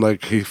achieve, and then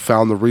like he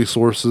found the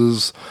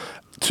resources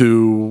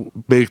to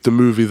make the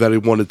movie that he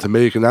wanted to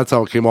make, and that's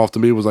how it came off to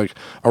me, was like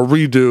a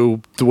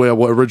redo the way I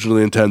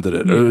originally intended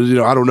it.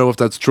 I don't know if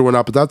that's true or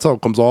not, but that's how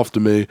it comes off to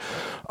me.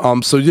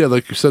 So yeah,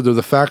 like you said,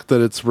 the fact that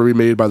it's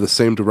remade by the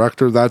same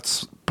director,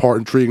 that's part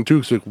intriguing too.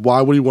 Because like,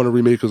 why would he want to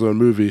remake his own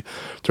movie?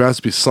 There has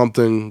to be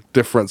something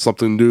different,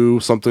 something new,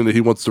 something that he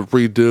wants to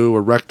redo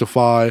or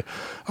rectify.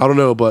 I don't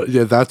know, but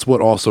yeah, that's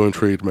what also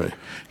intrigued me.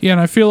 Yeah,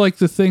 and I feel like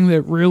the thing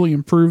that really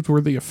improved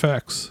were the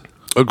effects.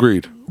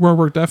 Agreed. Where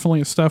we're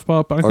definitely a step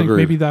up. I think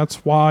maybe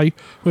that's why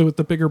with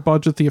the bigger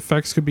budget, the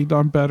effects could be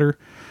done better.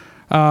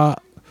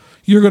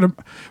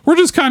 We're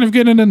just kind of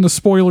getting into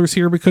spoilers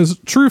here because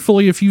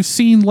truthfully, if you've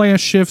seen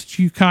Last Shift,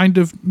 you kind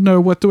of know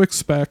what to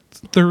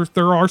expect.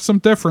 There are some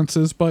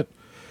differences, but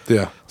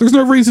yeah, there's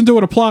no reason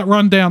doing a plot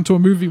rundown to a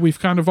movie we've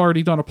kind of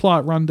already done a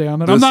plot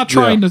rundown. And I'm not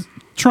trying to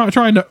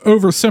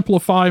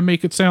oversimplify and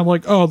make it sound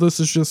like, oh, this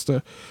is just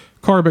a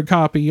carbon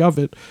copy of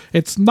it.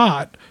 It's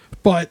not,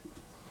 but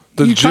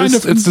it's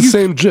the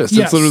same gist.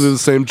 Yes. It's literally the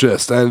same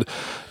gist. And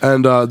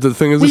the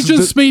thing is, we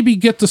just maybe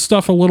get the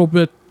stuff a little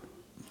bit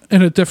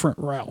in a different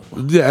route.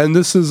 Yeah, and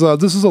this is a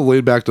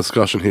laid back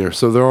discussion here,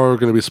 so there are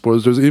going to be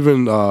spoilers. There's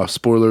even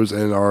spoilers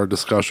in our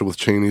discussion with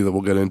Chaney that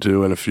we'll get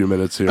into in a few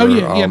minutes here. Oh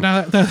yeah.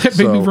 Now that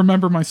made me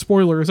remember my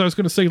spoilers. I was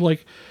going to say,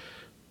 like,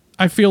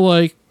 I feel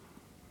like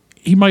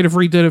he might have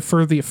redid it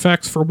for the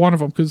effects for one of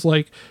them, because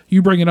like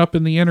you bring it up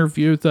in the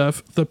interview,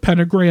 the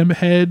pentagram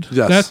head.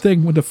 Yes. That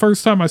thing, when the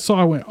first time I saw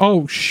it, I went,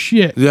 oh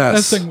shit.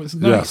 Yes. That thing was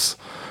nice.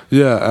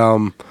 Yes.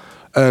 Yeah.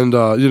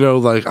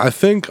 Like I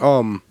think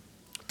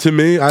to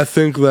me, I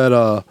think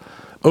that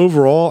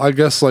overall, I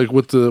guess like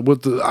what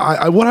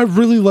I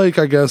really like,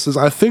 I guess, is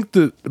I think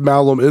that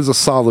Malum is a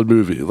solid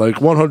movie, like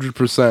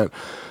 100%.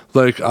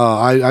 Like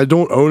I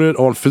don't own it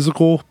on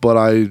physical, but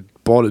I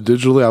bought it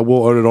digitally. I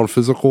will own it on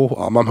physical.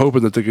 I'm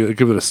hoping that they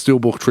give it a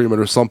steelbook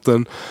treatment or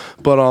something.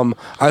 But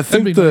I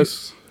think that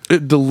nice.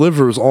 It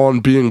delivers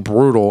on being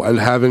brutal and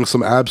having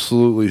some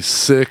absolutely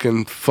sick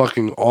and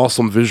fucking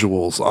awesome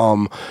visuals.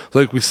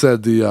 Like we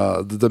said,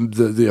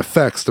 the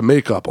effects, the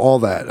makeup, all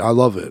that. I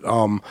love it.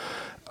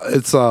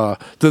 It's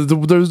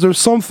there's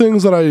some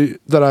things that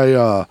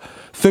I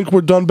think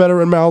were done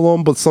better in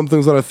Malum, but some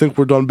things that I think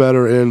were done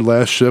better in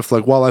Last Shift.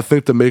 Like, while I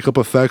think the makeup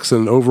effects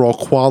and overall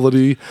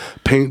quality,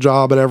 paint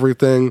job and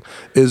everything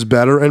is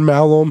better in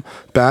Malum,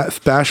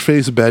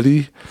 Bashface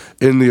Betty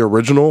in the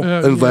original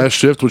Last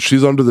Shift, when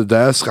she's under the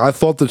desk, I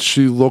thought that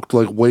she looked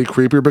like way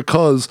creepier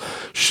because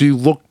she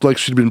looked like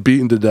she'd been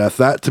beaten to death.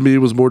 That to me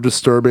was more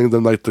disturbing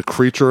than like the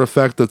creature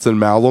effect that's in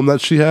Malum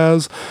that she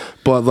has.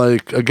 But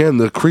like, again,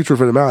 the creature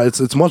effect in Malum,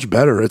 it's much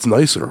better. It's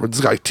nicer. It's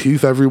got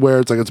teeth everywhere.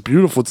 It's like, it's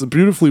beautiful. It's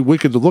beautifully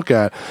wicked to look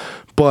at.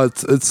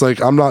 But it's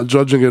like, I'm not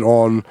judging it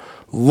on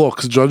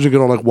looks, judging it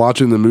on like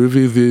watching the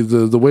movie.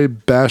 The way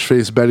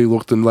Bashface Betty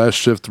looked in Last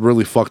Shift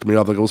really fucked me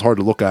up. Like, it was hard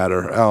to look at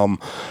her. And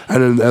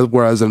then,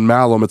 whereas in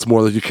Malum, it's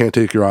more like you can't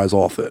take your eyes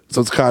off it.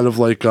 So it's kind of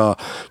like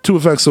two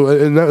effects.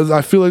 So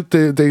I feel like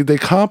they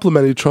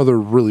complement each other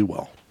really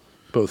well,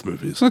 both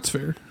movies. That's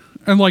fair.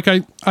 And like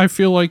I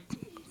feel like,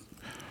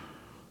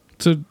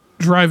 to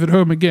drive it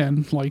home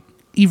again, like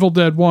Evil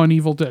Dead 1,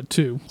 Evil Dead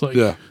 2. Like,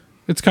 yeah.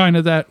 It's kind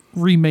of that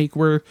remake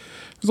where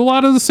there's a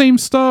lot of the same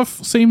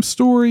stuff, same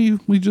story.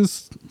 We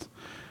just,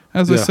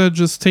 as I said,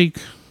 just take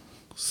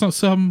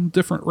some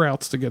different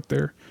routes to get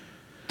there.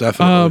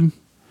 Definitely.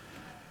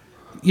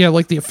 Yeah,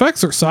 like the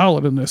effects are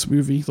solid in this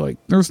movie. Like,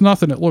 there's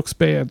nothing that looks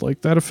bad.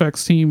 Like, that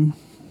effects team,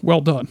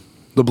 well done.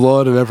 The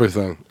blood and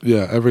everything.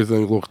 Yeah,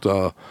 everything looked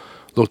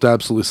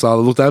absolutely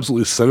solid. Looked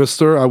absolutely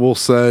sinister. I will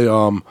say,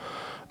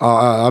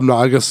 I'm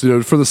not. I guess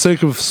for the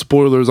sake of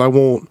spoilers, I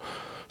won't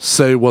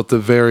say what the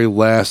very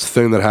last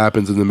thing that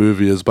happens in the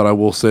movie is, but I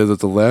will say that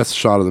the last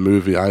shot of the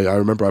movie, I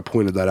remember I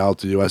pointed that out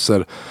to you. I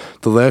said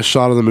the last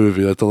shot of the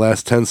movie, like the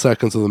last 10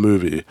 seconds of the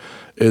movie,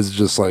 is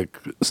just like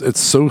it's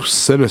so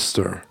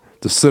sinister.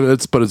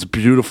 But it's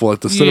beautiful.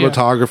 Like the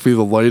cinematography,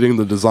 the lighting,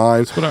 the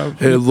design,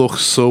 it looks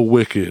so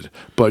wicked.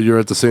 But you're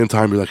at the same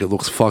time, you're like, it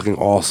looks fucking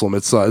awesome.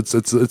 It's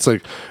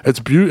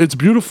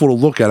beautiful to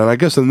look at. And I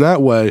guess in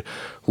that way,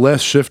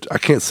 Last Shift, I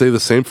can't say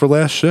the same for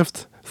Last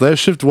Shift. Last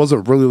Shift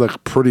wasn't really like a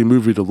pretty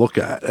movie to look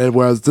at, and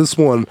whereas this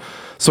one,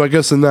 so I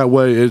guess in that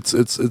way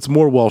it's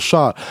more well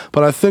shot.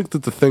 But I think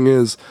that the thing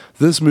is,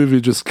 this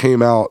movie just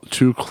came out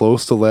too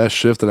close to Last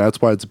Shift, and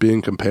that's why it's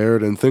being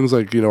compared. And things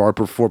like our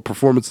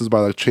performances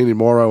by like Chaney,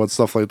 Morrow, and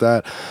stuff like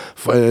that,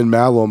 and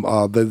Malum,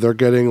 they're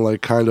getting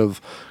like kind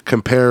of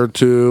compared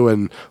to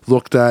and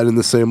looked at in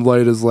the same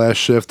light as Last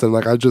Shift. And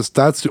like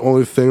that's the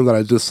only thing that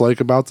I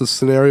dislike about this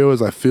scenario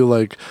is I feel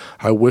like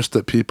I wish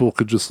that people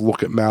could just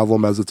look at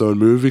Malum as its own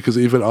movie, because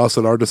even us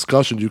in our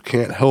discussion, you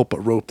can't help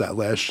but rope that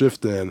Last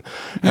Shift in.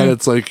 And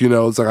it's like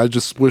I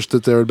just wish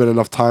that there had been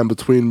enough time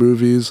between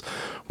movies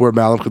where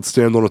Malum could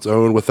stand on its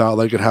own without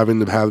like it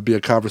having to be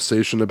a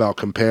conversation about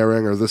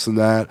comparing or this and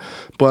that.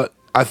 But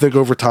I think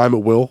over time it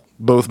will.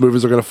 Both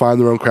movies are going to find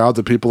their own crowd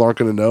that people aren't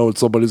going to know, and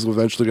somebody's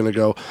eventually going to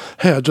go,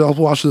 hey, I just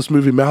watched this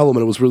movie Malum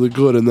and it was really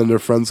good, and then their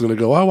friend's going to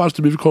go, I watched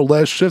a movie called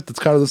Last Shift, it's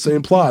kind of the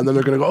same plot, and then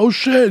they're going to go, oh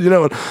shit,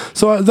 and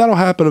so that'll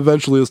happen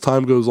eventually as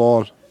time goes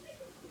on.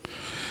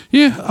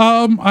 Yeah,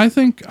 I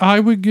think I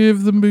would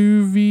give the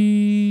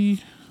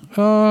movie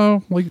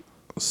like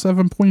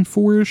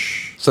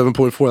 7.4-ish.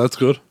 7.4, that's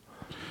good.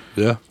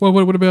 Yeah. Well,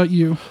 what about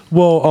you?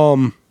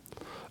 Well,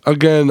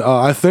 again,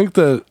 I think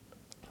that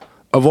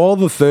of all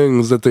the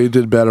things that they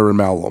did better in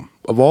Malum,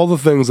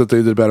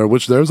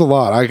 which there's a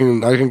lot, I can,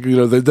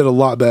 they did a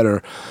lot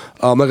better.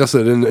 Like I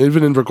said, and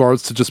even in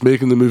regards to just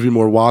making the movie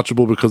more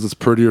watchable because it's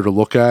prettier to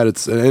look at.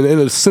 It's in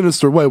a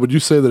sinister way. Would you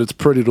say that it's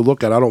pretty to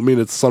look at? I don't mean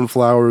it's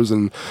sunflowers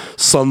and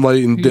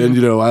sunlight and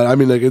I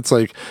mean like it's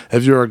like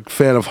if you're a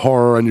fan of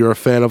horror and you're a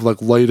fan of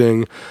like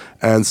lighting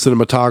and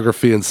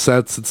cinematography and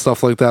sets and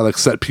stuff like that, like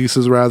set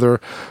pieces rather,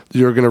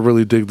 you're gonna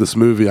really dig this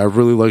movie. I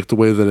really like the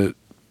way that it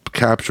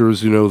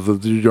captures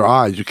your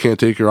eyes. You can't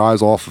take your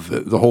eyes off of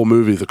it, the whole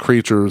movie, the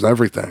creatures,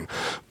 everything.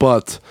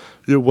 But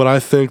what I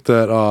think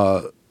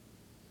that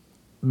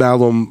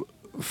Malum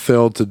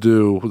failed to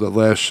do, that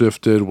Last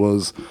Shift did,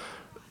 was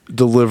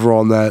deliver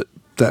on that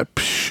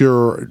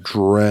pure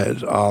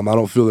dread. I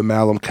don't feel that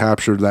Malum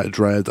captured that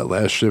dread that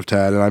Last Shift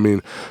had. And I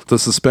mean, the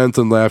suspense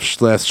in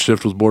Last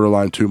Shift was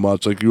borderline too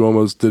much. Like you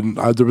almost didn't.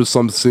 There was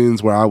some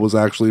scenes where I was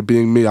actually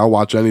being me. I'll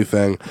watch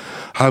anything.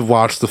 I've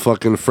watched the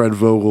fucking Fred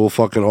Vogel,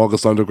 fucking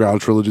August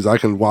Underground trilogies. I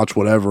can watch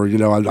whatever.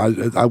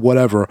 I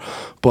whatever.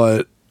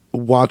 But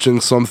watching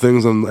some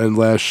things in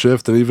Last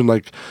Shift, and even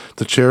like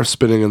the chair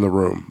spinning in the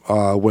room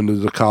when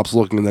the cop's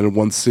looking, and then in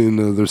one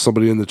scene there's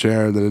somebody in the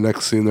chair, and then the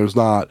next scene there's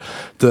not.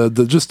 The dread,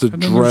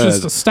 there's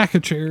just a stack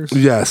of chairs.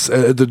 Yes,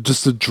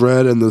 just the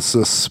dread and the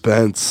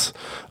suspense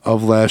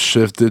of Last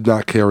Shift did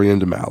not carry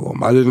into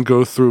Malum. I didn't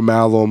go through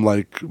Malum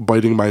like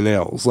biting my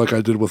nails like I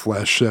did with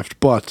Last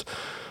Shift, but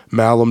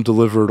Malum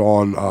delivered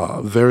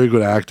on very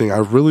good acting. I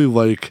really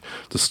like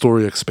the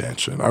story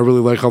expansion. I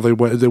really like how they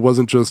went. It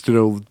wasn't just,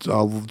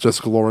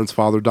 Jessica Lauren's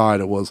father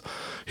died. It was,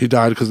 he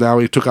died because now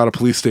he took out a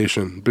police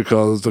station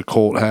because the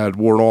cult had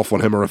worn off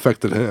on him or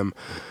affected him.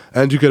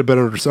 And you get a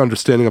better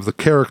understanding of the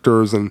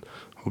characters and,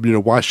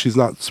 why she's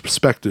not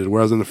suspected.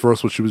 Whereas in the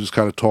first one, she was just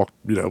kind of talked,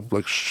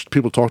 like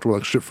people talked to her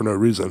like shit for no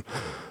reason.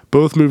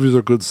 Both movies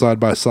are good side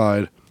by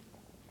side.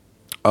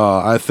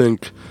 I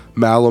think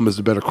Malum is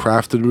a better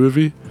crafted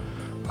movie.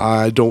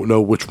 I don't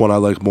know which one I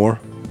like more.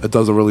 It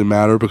doesn't really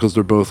matter because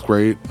they're both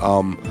great.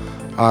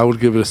 I would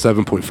give it a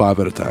 7.5 out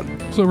of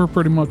 10. So we're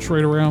pretty much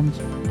right around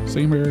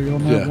same area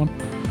on that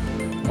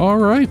one. All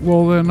right.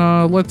 Well, then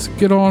let's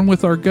get on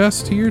with our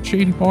guest here,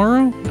 Chaney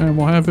Morrow, and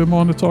we'll have him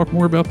on to talk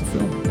more about the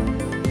film.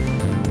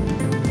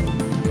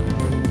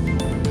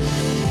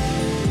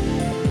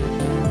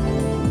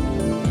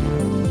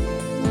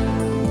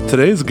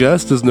 Today's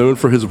guest is known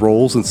for his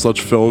roles in such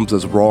films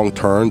as Wrong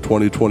Turn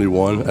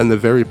 2021 and the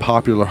very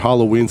popular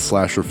Halloween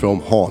slasher film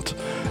Haunt.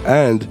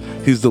 And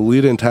he's the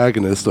lead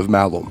antagonist of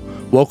Malum.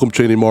 Welcome,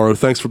 Chaney Morrow.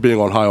 Thanks for being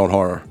on High on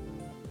Horror.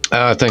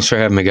 Thanks for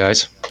having me,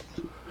 guys.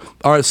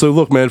 All right, so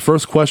look, man,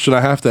 first question,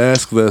 I have to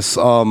ask this.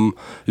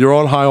 You're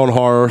on High on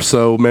Horror,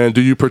 so, man, do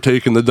you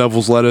partake in the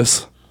devil's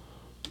lettuce?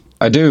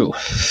 I do.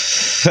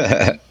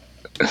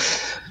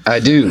 I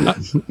do.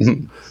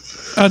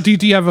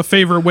 Do you have a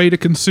favorite way to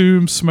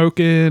consume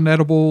smoking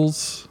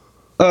edibles?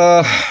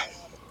 I'm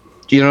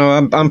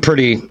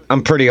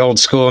pretty old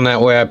school in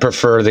that way. I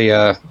prefer the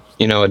a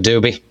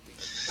doobie.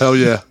 Hell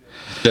yeah.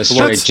 Just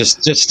straight,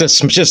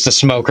 just a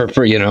smoker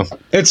for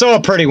It's all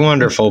pretty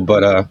wonderful,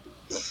 but I'm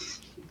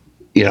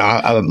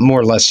more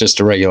or less just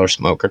a regular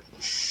smoker.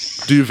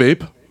 Do you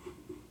vape?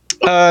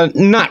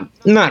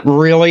 Not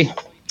really.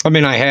 I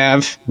mean, I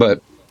have,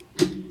 but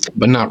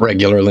not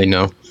regularly.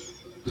 No.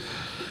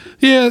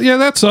 Yeah,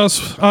 that's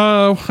us.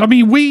 I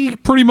mean, we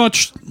pretty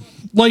much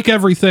like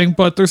everything,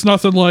 but there's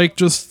nothing like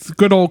just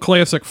good old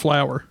classic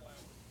Flower.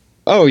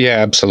 Oh yeah,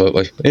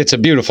 absolutely. It's a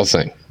beautiful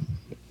thing.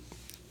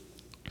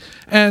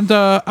 And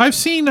I've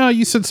seen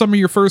you said some of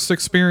your first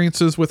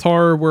experiences with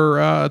horror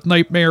were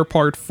Nightmare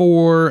Part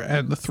 4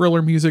 and the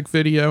Thriller music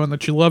video, and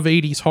that you love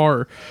 80s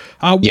horror.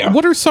 Yeah.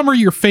 What are some of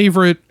your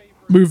favorite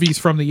movies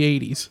from the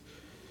 80s?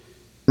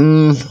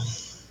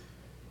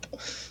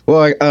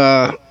 Well,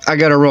 I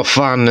got a real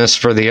fondness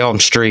for the Elm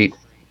Street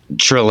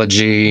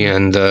trilogy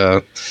and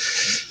the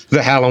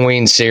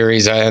Halloween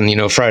series and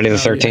Friday the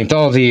 13th,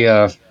 all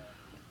the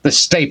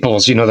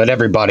staples that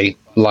everybody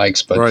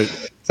likes. But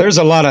Right. there's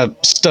a lot of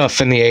stuff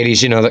in the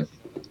 80s that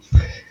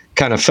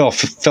kind of fell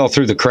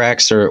through the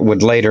cracks, or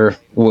would later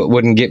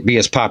wouldn't be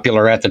as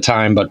popular at the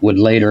time, but would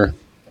later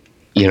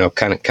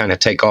kind of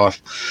take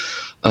off.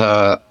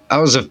 I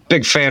was a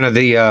big fan of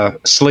the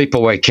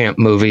sleepaway camp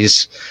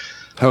movies.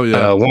 Hell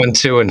yeah. 1,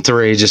 2, and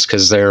 3, just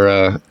because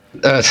they're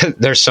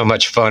so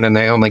much fun, and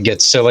they only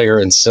get sillier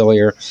and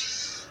sillier.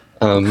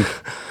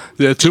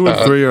 Yeah, 2 and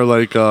 3 are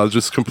like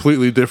just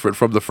completely different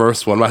from the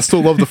first one. I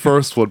still love the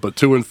first one, but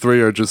 2 and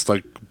 3 are just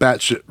like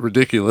batshit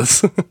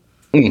ridiculous.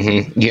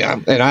 Yeah,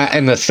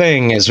 and The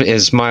Thing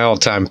is my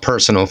all-time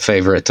personal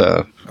favorite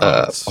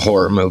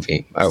horror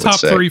movie. I would Top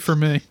say 3 for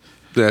me.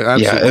 Yeah,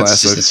 absolute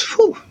classic.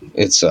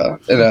 It's that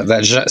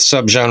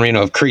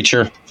subgenre of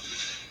creature,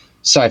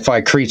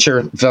 sci-fi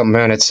creature film.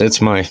 Man,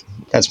 that's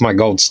my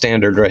gold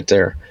standard right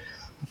there.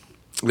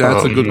 Yeah,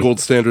 that's a good gold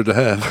standard to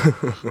have.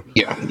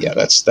 Yeah,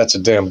 that's a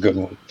damn good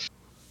one.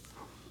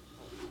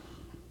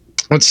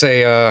 Let's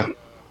say I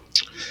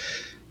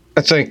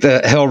think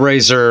that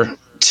Hellraiser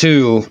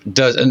 2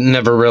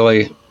 never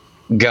really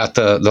got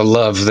the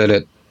love that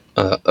it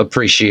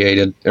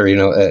appreciated, or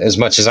as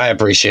much as I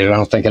appreciate it. I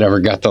don't think it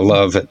ever got the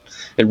love it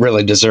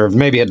really deserved.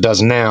 Maybe it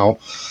does now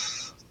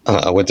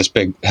with this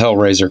big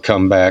Hellraiser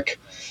comeback.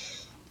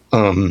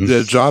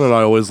 Yeah, John and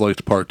I always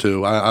liked part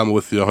 2. I'm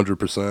with you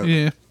 100%.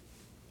 Yeah.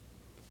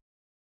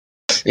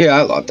 Yeah,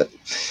 I loved it.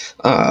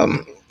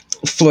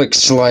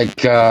 Flicks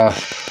like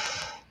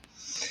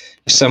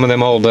some of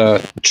them old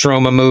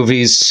trauma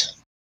movies,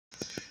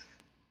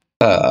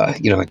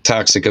 like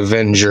Toxic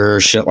Avenger,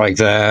 shit like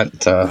that.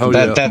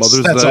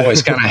 That's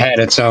always kind of had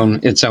its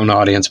own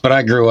audience. But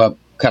I grew up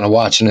kind of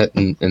watching it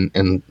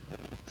and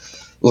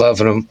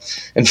loving them.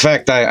 In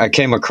fact, I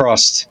came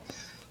across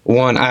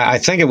one. I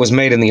think it was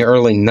made in the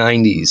early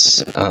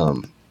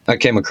 '90s. I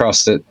came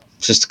across it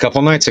just a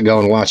couple nights ago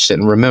and watched it,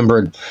 and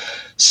remembered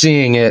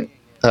seeing it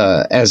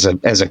as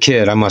a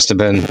kid. I must have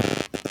been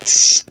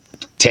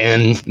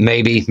 10,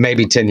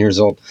 maybe 10 years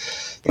old.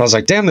 I was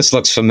like, damn, this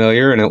looks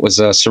familiar. And it was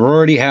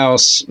Sorority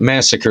House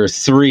Massacre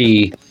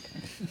 3,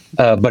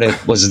 but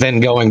it was then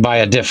going by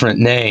a different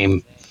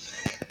name.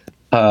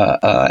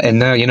 And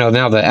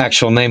now the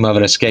actual name of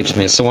it escapes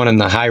me. It's the one in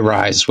the high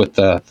rise with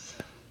the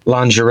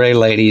lingerie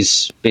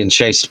ladies being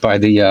chased by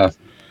the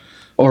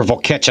Orville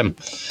Ketchum.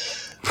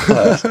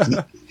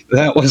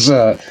 That was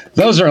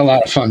those are a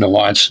lot of fun to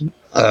watch.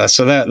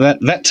 So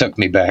that took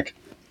me back.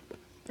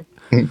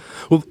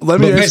 Well, let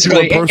me ask you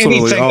one personally.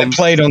 Anything that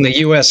played on the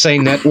USA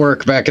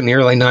Network back in the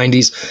early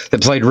 '90s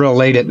that played real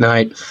late at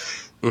night,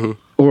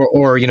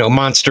 or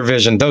Monster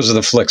Vision. Those are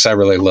the flicks I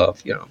really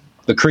love.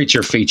 The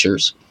creature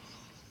features.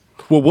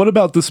 Well, what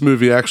about this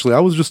movie? Actually, I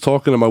was just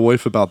talking to my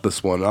wife about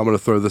this one. I'm going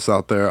to throw this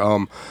out there.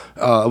 You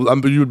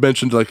had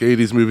mentioned like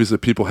 80s movies that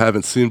people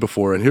haven't seen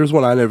before, and here's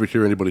one I never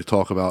hear anybody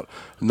talk about: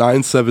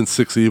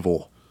 976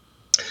 Evil.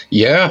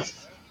 Yeah.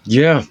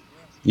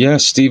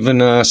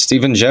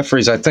 Stephen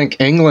Jeffries. I think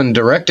Englund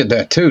directed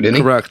that too, didn't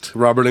he? Correct.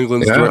 Robert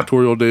Englund's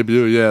directorial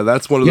debut. Yeah,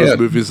 that's one of those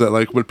movies that,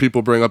 like, when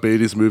people bring up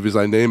 80s movies,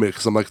 I name it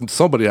because I'm like,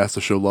 somebody has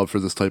to show love for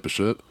this type of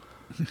shit.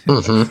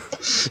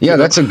 Yeah,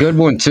 that's a good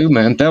one too,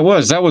 man. That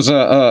was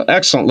a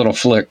excellent little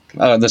flick.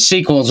 The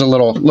sequel's a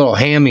little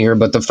hammier,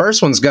 but the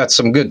first one's got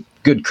some good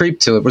creep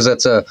to it. Was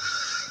that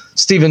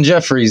Stephen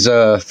Jeffries'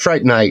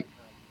 Fright Night?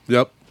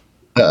 Yep.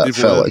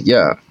 Fella. Ed.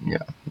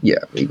 Yeah,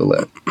 Evil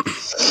Ed.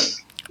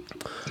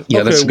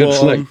 Yeah, that's a good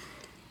flick.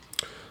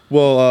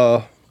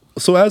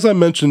 So as I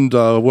mentioned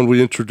when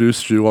we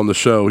introduced you on the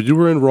show, you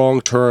were in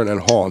Wrong Turn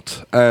and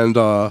Haunt and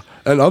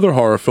other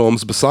horror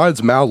films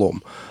besides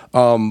Malum.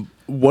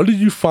 What did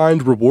you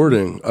find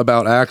rewarding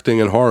about acting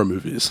in horror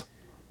movies?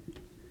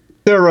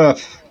 They're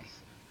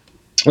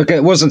okay.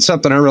 It wasn't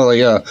something I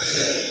really that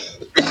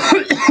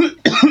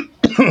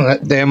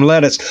damn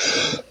lettuce.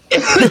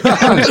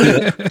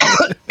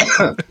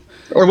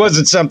 Or was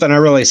it something I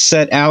really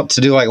set out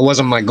to do? Like, it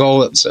wasn't my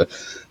goal. It's a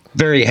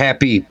very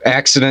happy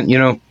accident,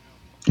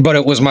 but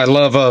it was my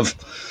love of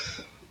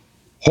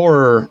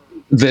horror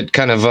that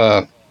kind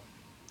of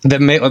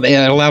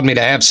it allowed me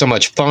to have so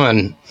much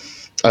fun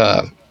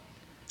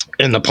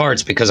in the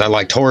parts, because I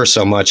liked horror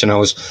so much, and I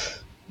was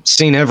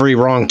seen every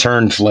Wrong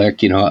Turn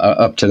flick,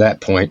 up to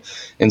that point,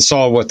 and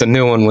saw what the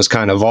new one was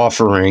kind of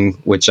offering,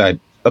 which I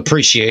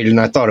appreciated, and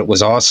I thought it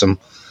was awesome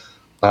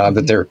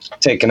that they're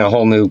taking a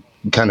whole new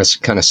kind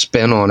of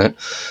spin on it.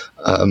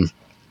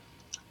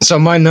 So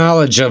my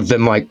knowledge of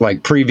them,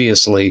 like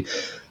previously,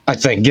 I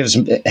think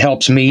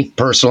helps me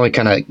personally,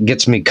 kind of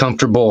gets me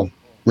comfortable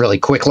really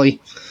quickly.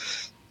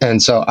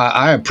 And so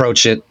I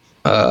approach it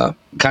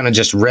kind of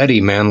just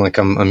ready, man. Like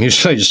I'm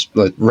usually just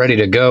ready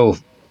to go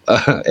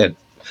at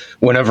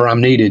whenever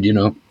I'm needed, you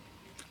know.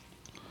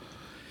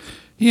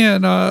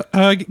 Yeah,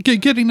 and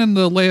getting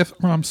into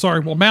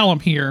Malum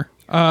here.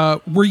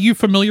 Were you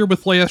familiar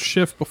with Last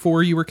Shift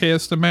before you were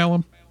cast in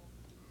Malum?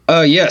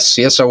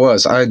 Yes, I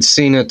was. I'd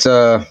seen it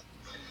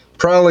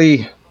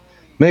probably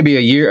maybe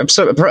a year.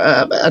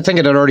 I think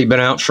it had already been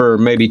out for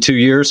maybe 2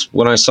 years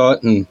when I saw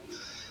it, and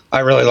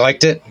I really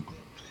liked it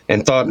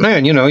and thought,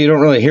 man, you know, never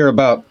really hear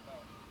about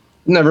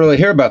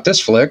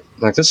this flick.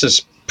 Like, this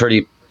is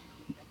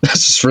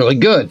really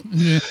good.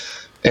 Yeah.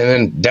 And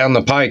then down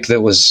the pike,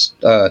 that was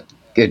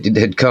it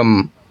had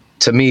come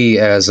to me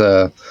as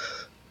the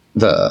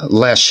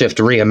Last Shift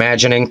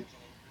reimagining.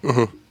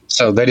 Mm-hmm.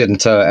 So they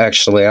didn't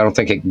actually. I don't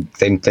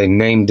think they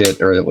named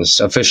it, or it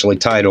was officially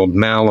titled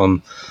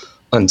Malum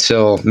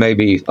until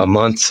maybe a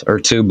month or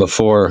two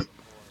before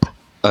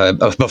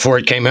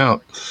it came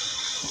out.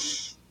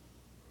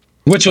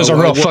 Which was a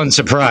real fun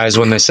surprise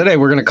when they said, "Hey,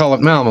 we're going to call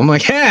it Malum." I'm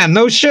like, "Yeah,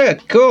 no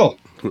shit, cool."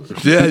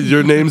 Yeah,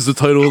 your name's the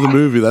title of the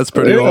movie. That's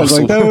pretty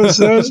awesome. That was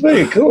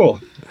me.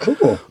 Cool.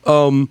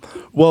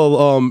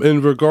 Well,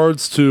 in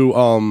regards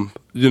to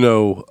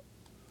Malum,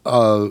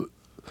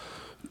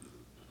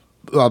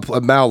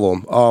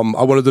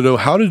 I wanted to know,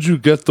 how did you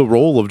get the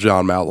role of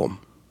John Malum,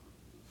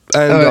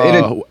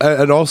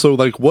 and also,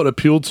 like, what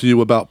appealed to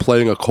you about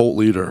playing a cult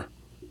leader?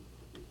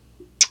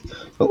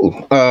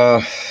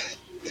 How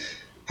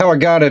I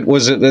got it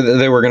was that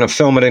they were going to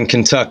film it in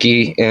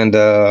Kentucky, and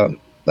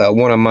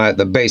one of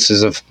the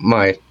bases of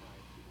my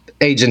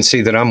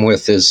agency that I'm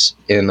with is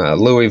in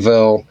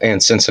Louisville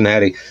and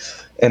Cincinnati,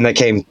 and they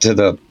came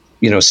to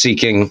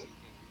seeking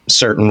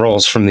certain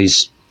roles from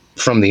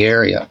the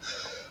area,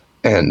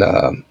 and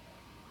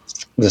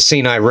the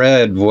scene I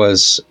read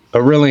was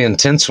a really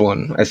intense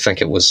one. I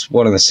think it was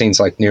one of the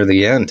scenes like near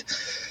the end,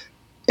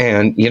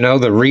 and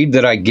the read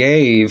that I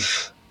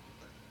gave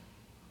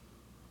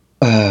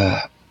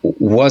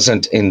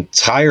wasn't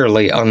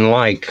entirely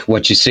unlike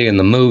what you see in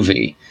the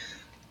movie.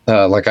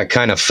 Like, I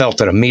kind of felt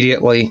it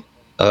immediately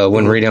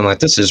when reading. I'm like,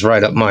 this is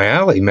right up my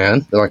alley,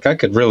 man. Like, I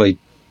could really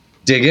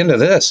dig into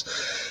this.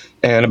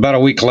 And about a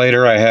week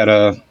later, I had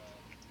a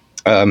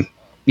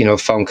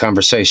phone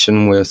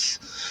conversation with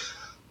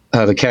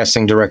the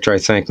casting director, I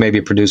think, maybe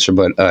a producer,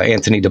 but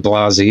Anthony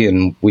DeBlasi,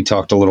 and we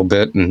talked a little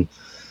bit, and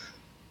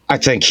I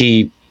think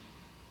he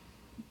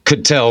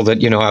could tell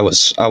that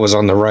I was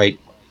on the right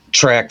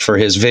track for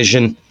his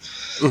vision.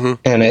 Mm-hmm.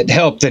 And it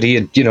helped that he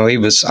had,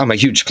 I'm a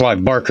huge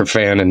Clive Barker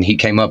fan, and he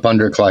came up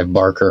under Clive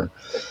Barker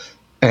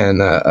and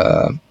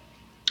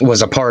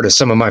was a part of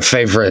some of my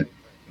favorite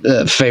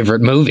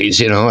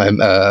movies,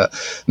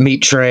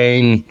 Meat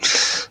Train,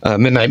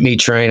 Midnight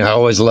Meat Train. I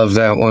always loved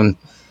that one.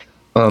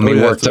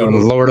 He worked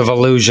on Lord of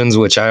Illusions,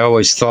 which I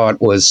always thought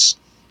was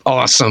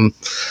awesome.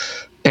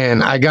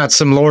 And I got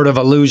some Lord of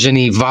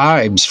Illusion-y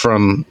vibes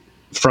from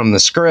the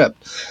script.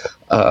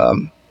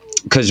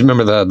 Because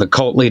remember the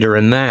cult leader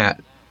in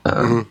that,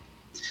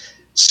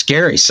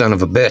 scary son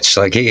of a bitch.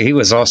 Like, he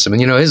was awesome.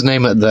 And his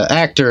name, the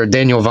actor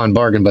Daniel von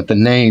Bargen, but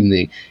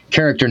the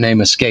character name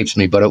escapes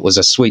me, but it was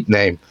a sweet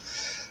name.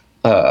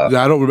 I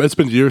don't remember. It's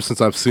been years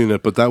since I've seen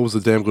it, but that was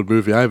a damn good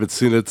movie. I haven't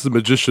seen it. It's a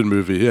magician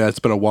movie. Yeah, it's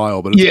been a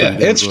while, but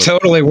it's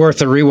totally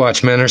worth a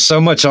rewatch, man. There's so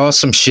much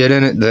awesome shit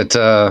in it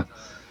that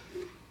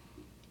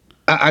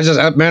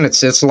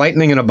it's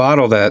lightning in a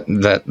bottle,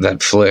 that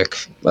flick.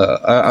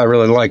 I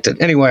really liked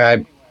it.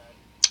 Anyway,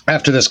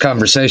 after this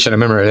conversation, I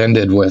remember it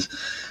ended with,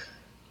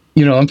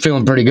 I'm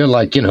feeling pretty good.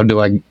 Like,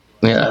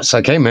 it's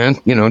like, hey, man,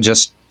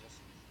 just,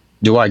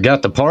 do I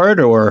got the part,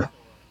 or,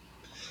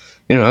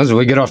 as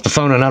we get off the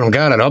phone and I don't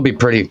got it, I'll be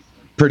pretty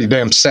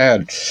damn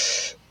sad.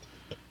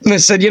 And they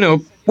said,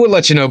 we'll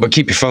let you know, but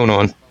keep your phone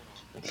on.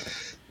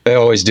 They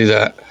always do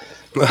that.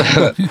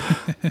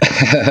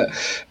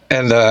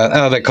 And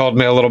they called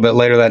me a little bit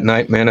later that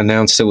night, man,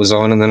 announced it was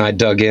on, and then I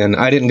dug in.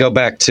 I didn't go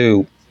back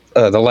to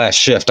The Last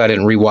Shift. I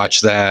didn't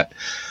rewatch that.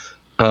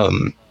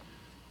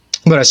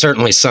 But I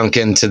certainly sunk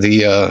into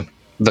the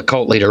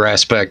cult leader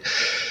aspect.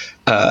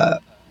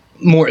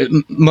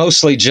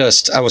 Mostly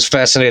just, I was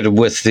fascinated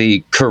with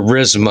the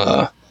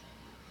charisma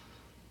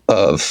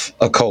of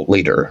a cult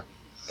leader.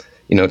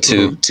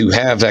 To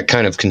have that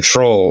kind of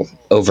control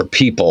over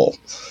people.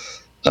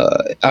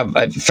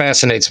 It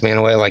fascinates me in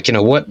a way, like,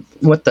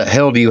 what the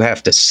hell do you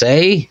have to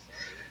say?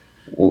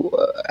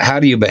 How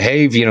do you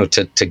behave,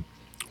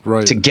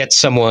 to get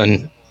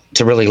someone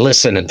to really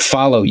listen and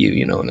follow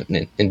you,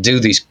 and do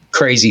these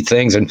crazy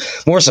things, and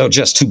more so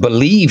just to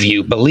believe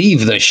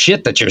the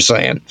shit that you're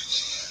saying.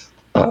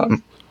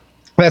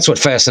 That's what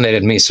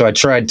fascinated me. So I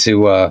tried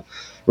to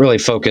really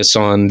focus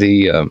on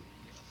the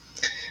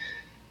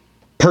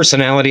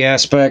personality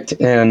aspect.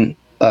 And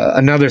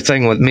another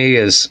thing with me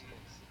is,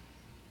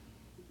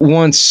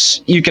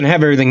 once you can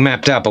have everything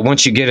mapped out, but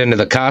once you get into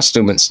the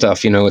costume and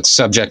stuff, it's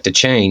subject to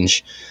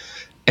change.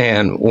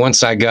 And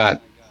once I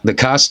got the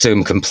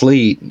costume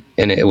complete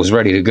and it was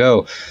ready to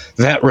go,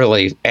 that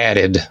really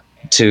added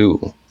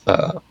to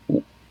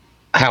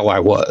how I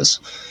was,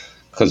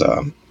 because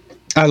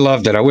I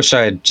loved it. I wish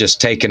I had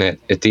just taken it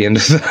at the end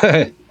of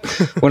the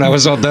when I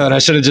was all done. I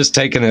should have just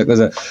taken it,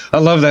 because I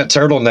love that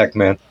turtleneck,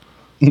 man.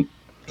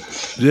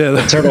 Yeah,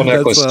 the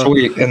turtleneck was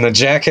sweet, and the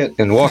jacket,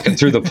 and walking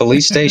through the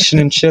police station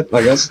and shit.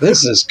 Like,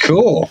 this is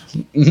cool.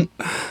 Yeah,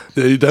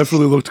 you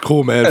definitely looked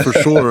cool, man, for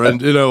sure.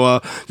 And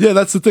yeah,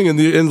 that's the thing.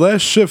 In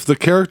Last Shift, the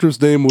character's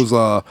name was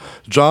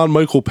John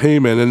Michael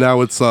Payman, and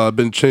now it's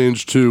been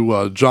changed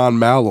to John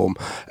Malum.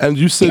 And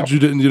you said you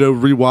didn't,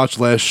 rewatch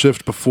Last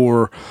Shift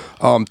before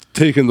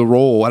taking the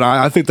role, and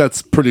I think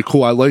that's pretty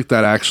cool. I like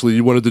that, actually.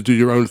 You wanted to do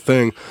your own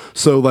thing.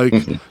 So, like,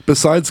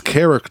 besides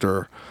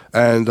character.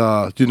 And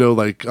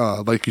like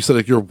you said,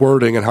 like your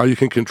wording and how you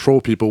can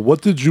control people. What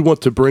did you want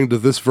to bring to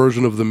this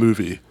version of the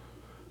movie?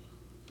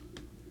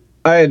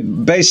 I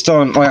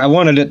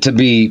wanted it to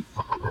be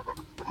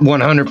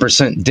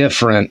 100%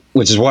 different,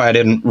 which is why I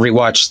didn't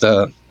rewatch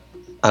the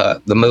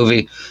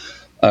movie,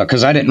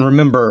 because I didn't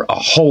remember a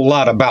whole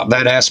lot about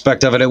that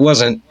aspect of it. It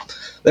wasn't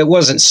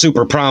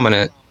super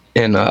prominent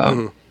in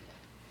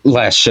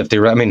Last Shift.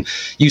 I mean,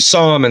 you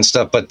saw him and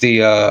stuff, but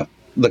the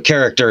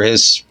character,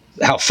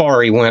 how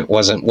far he went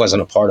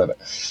wasn't a part of it.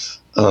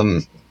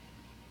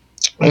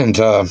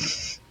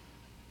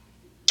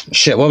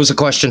 Shit, what was the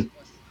question?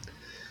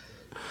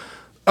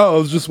 Oh, I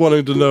was just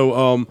wanting to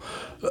know,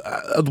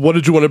 what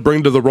did you want to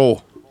bring to the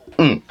role?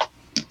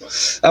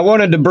 I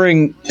wanted to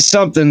bring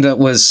something that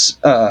was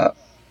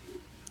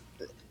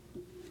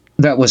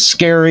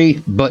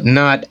scary, but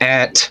not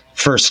at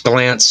first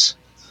glance.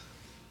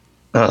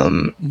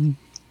 I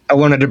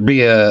wanted to be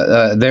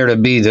there to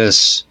be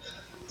this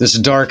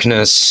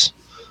darkness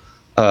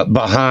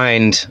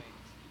behind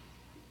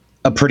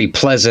a pretty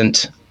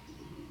pleasant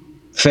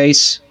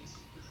face.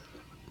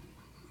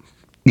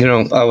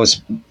 I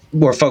was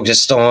more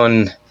focused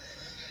on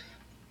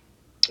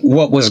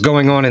what was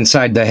going on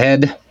inside the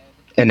head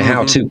and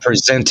how to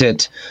present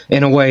it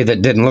in a way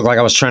that didn't look like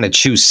I was trying to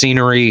chew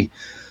scenery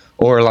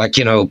or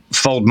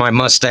fold my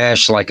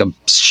mustache like a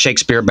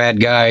Shakespeare bad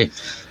guy.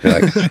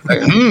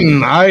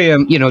 I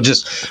am,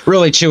 just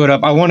really chew it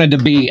up. I wanted to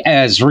be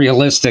as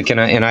realistic, and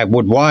I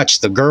would watch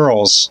the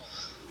girls.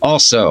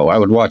 Also, I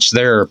would watch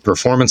their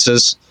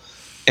performances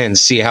and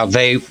see how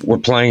they were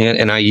playing it,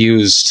 and I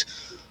used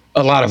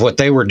a lot of what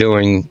they were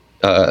doing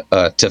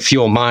to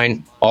fuel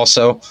mine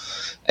also.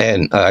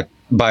 And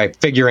by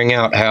figuring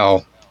out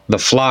how the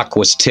flock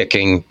was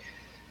ticking,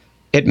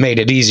 it made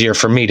it easier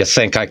for me to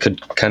think I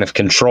could kind of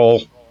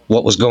control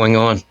what was going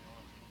on.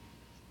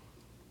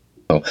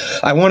 So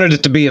I wanted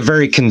it to be a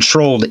very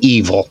controlled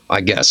evil, I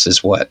guess,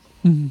 is what.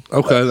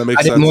 Okay, that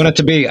makes sense. I didn't want it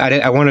to be.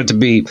 I wanted it to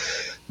be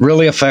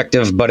really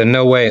effective, but in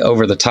no way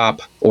over the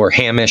top or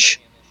hamish.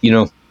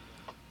 Yeah,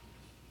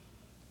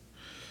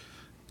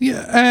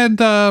 and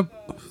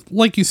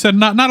like you said,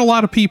 not a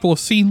lot of people have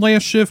seen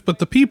Last Shift, but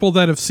the people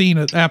that have seen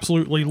it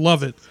absolutely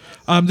love it.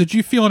 Did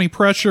you feel any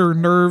pressure or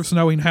nerves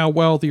knowing how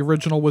well the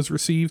original was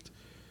received?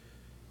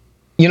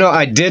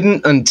 I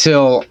didn't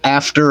until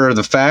after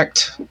the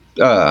fact,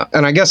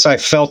 and I guess I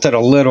felt it a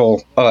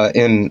little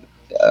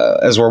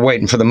as we're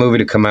waiting for the movie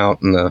to come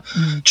out, and the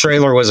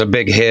trailer was a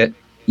big hit,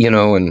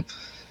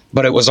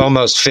 but it was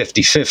almost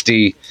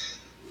 50-50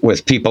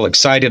 with people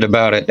excited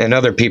about it and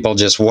other people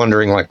just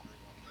wondering, like,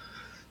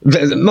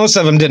 most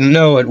of them didn't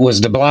know it was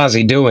de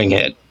Blasi doing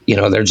it.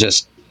 They're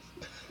just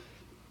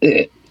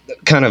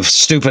kind of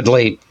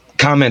stupidly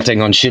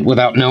commenting on shit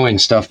without knowing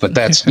stuff, but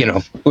that's,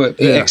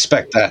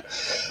 expect that.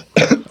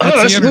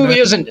 This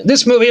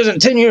movie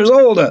isn't 10 years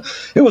old.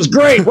 It was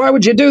great. Why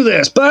would you do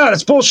this? But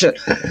it's bullshit.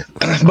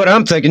 But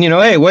I'm thinking,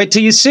 hey, wait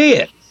till you see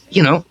it.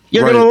 You're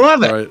going to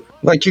love it. Right.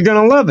 Like, you're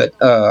going to love it.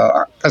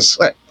 I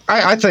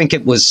think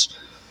it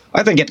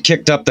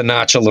kicked up the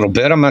notch a little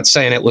bit. I'm not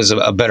saying it was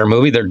a better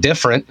movie. They're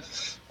different.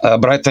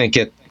 But I think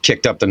it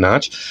kicked up the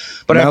notch.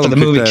 But after the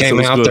movie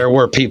came out, there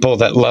were people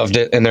that loved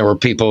it, and there were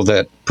people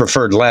that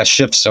preferred Last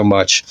Shift so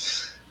much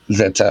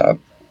that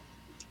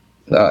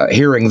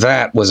hearing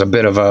that was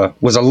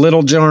a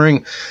little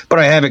jarring. But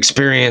I have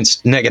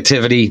experienced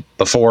negativity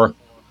before.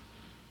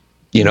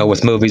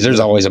 With movies, there's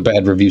always a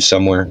bad review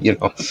somewhere.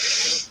 It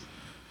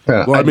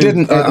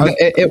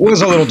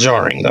was a little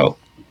jarring though.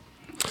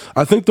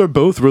 I think they're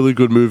both really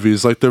good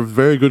movies. Like, they're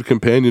very good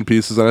companion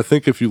pieces, and I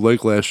think if you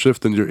like Last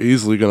Shift, then you're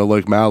easily going to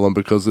like Malum,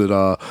 because it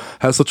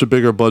has such a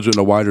bigger budget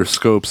and a wider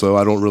scope, so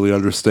I don't really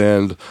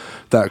understand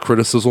that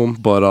criticism.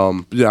 But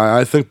yeah,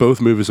 I think both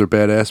movies are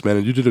badass, man,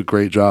 and you did a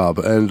great job.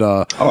 And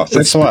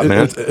thanks a lot,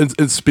 man.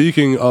 And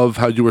speaking of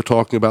how you were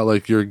talking about,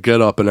 like, your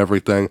get-up and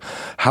everything,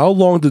 how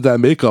long did that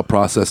makeup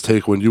process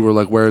take when you were,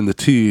 like, wearing the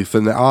teeth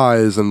and the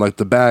eyes and, like,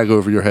 the bag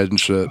over your head and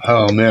shit?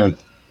 Oh, man.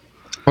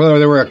 Well,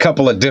 there were a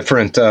couple of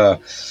different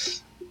setups.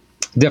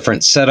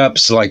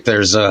 Like,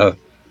 there's a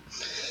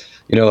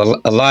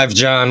live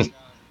John,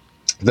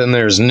 then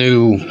there's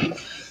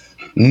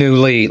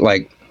newly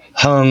like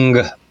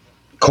hung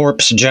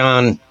corpse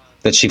John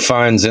that she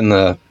finds in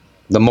the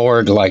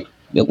morgue, like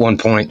at one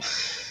point.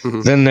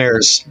 Then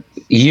there's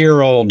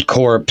year-old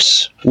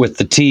corpse with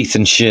the teeth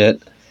and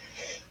shit.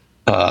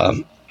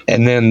 And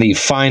then the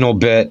final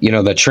bit, you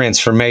know, the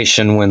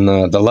transformation when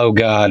the low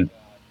god,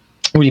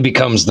 when he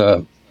becomes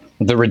the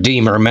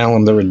Redeemer,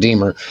 Malum the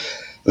Redeemer.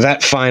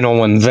 That final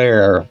one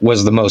there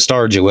was the most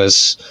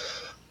arduous.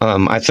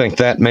 I think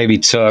that maybe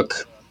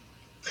took...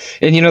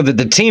 And, you know,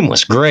 the team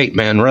was great,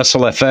 man.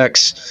 Russell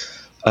FX,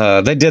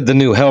 they did the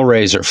new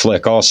Hellraiser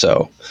flick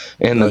also.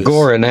 And nice. The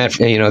gore in that,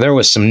 you know, there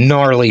was some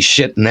gnarly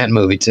shit in that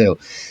movie, too.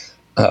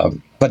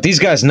 But these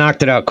guys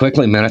knocked it out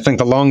quickly, man. I think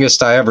the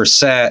longest I ever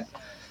sat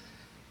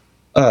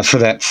for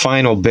that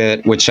final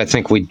bit, which I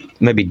think we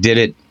maybe did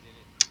it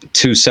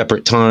 2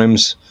 separate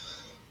times,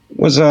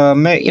 was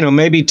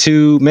maybe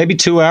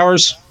 2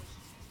 hours.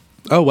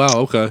 Oh wow,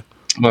 okay.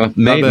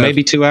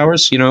 Maybe 2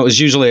 hours. You know, it was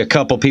usually a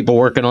couple people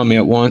working on me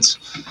at once.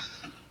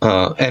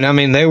 And I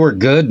mean, they were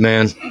good,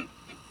 man.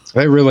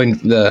 They really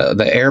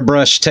the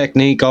airbrush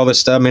technique, all this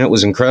stuff. I mean, it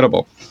was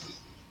incredible.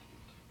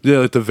 Yeah,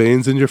 like the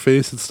veins in your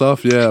face and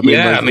stuff. Yeah,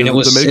 it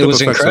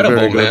was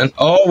incredible, man.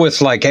 All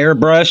with like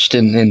airbrushed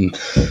and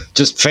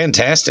just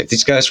fantastic.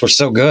 These guys were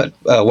so good.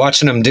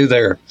 Watching them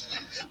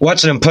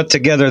put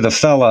together the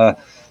fella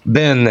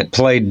Ben that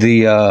played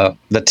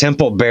the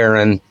Temple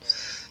Baron,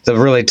 the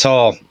really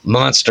tall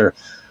monster.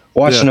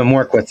 Watching him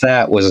work with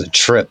that was a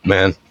trip,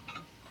 man.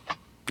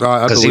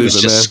 Because he was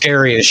just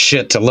scary as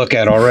shit to look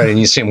at already, and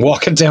you see him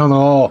walking down the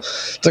hall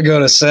to go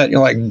to set, and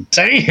you're like,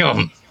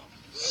 damn.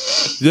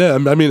 Yeah,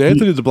 I mean,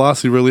 Anthony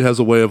DiBlasi really has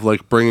a way of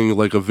like bringing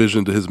like a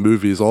vision to his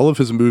movies. All of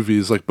his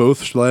movies, like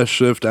both Last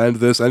Shift and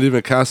this, and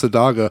even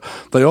Casadaga,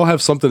 they all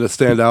have something that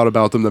stand out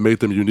about them that make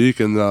them unique.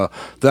 And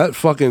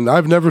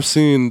I've never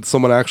seen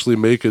someone actually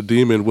make a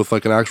demon with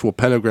like an actual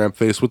pentagram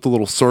face with the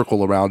little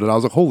circle around it. I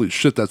was like, holy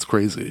shit, that's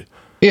crazy.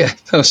 Yeah,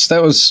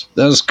 that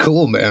was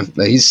cool, man.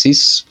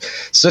 He's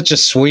such a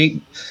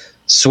sweet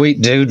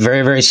dude,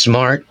 very, very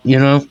smart, you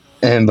know.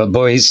 But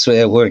boy,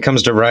 when it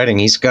comes to writing,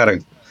 he's got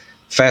a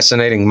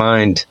fascinating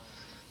mind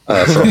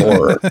for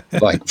horror.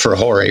 Like for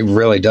horror, he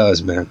really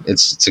does, man.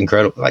 It's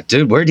incredible. Like,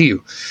 dude,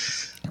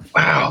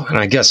 wow. And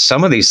I guess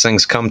some of these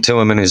things come to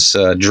him in his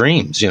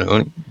dreams, you know,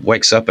 and he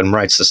wakes up and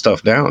writes the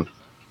stuff down.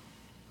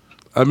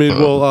 I mean,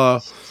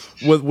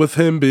 with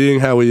him being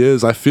how he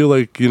is, I feel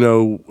like, you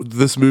know,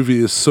 this movie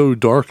is so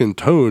dark and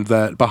toned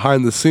that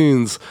behind the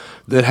scenes,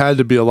 it had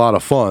to be a lot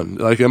of fun.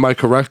 Like, am I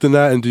correct in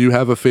that? And do you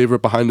have a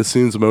favorite behind the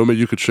scenes moment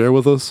you could share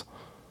with us?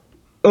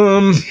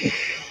 Oh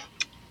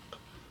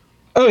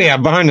yeah,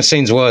 behind the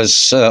scenes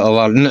was a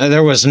lot.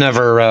 There was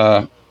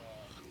never.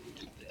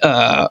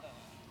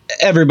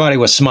 Everybody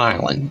was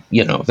smiling.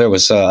 You know, there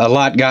was a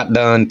lot got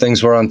done.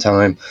 Things were on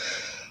time.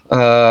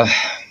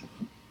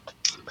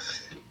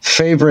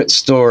 Favorite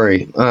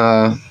story.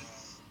 I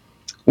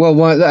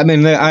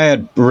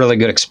had really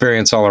good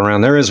experience all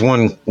around. There is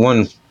one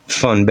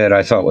fun bit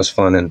I thought was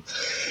fun, and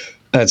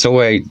that's the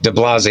way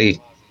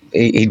DiBlasi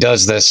he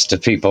does this to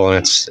people, and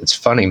it's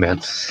funny, man.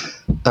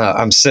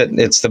 I'm sitting.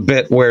 It's the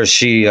bit where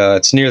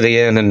it's near the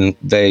end, and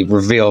they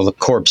reveal the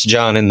corpse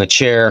John in the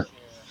chair,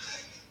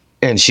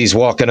 and she's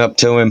walking up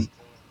to him,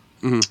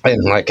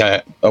 and like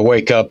I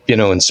wake up, you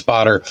know, and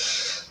spot her.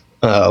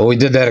 We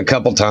did that a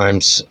couple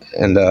times,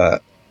 and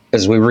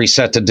as we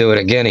reset to do it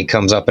again, he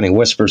comes up and he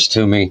whispers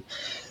to me.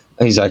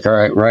 He's like, "All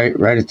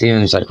right at the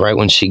end." He's like, "Right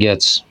when she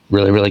gets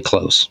really, really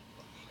close,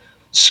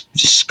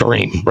 just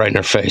scream right in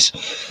her face."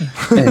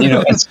 And you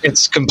know,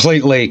 it's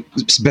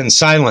been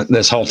silent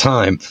this whole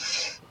time.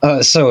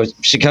 So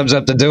she comes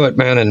up to do it,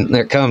 man, and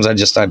there it comes. I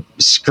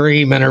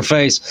scream in her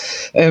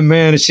face, and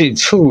man,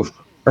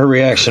 her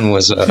reaction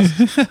was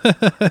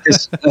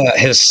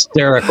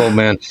hysterical,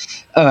 man.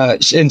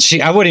 And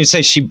I wouldn't even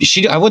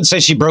say I wouldn't say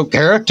she broke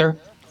character.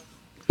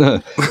 I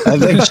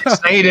think she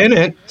stayed in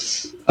it.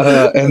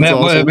 And that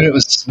awesome.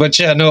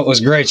 It was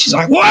great. She's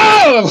like,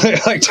 whoa!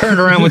 Like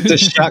turned around with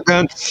this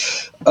shotgun.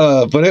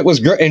 But it was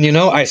great. And you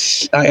know, I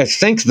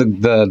think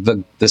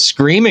the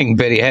screaming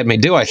bit he had me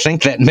do, I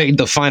think that made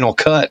the final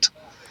cut.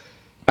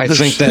 I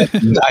think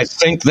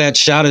that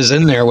shot is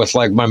in there with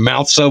like my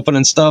mouth's open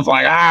and stuff.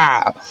 Like,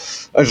 I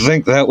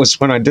think that was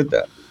when I did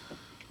that.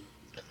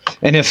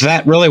 And if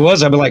that really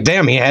was, I'd be like,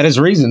 damn, he had his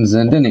reasons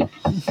then, didn't he?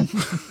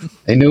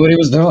 He knew what he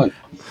was doing.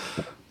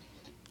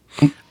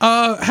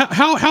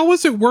 How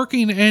was it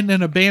working in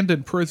an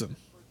abandoned prison?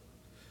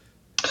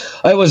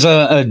 It was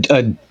a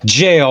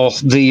jail,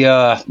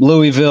 the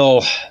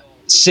Louisville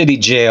City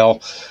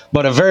Jail,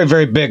 but a very,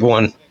 very big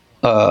one.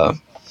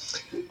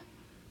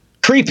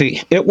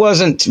 Creepy. It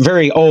wasn't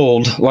very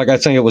old. Like, I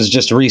think it was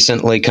just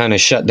recently kind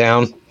of shut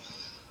down.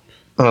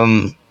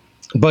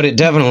 But it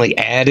definitely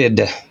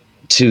added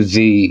to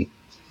the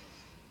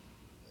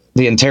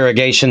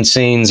interrogation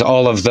scenes,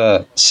 all of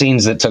the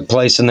scenes that took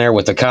place in there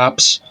with the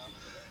cops.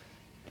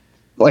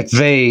 Like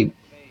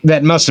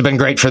that must have been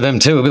great for them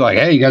too. It'd be like,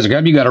 hey, you guys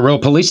you got a real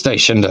police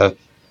station to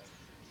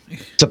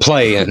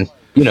play in.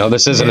 You know,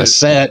 this isn't a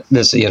set.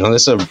 This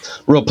is a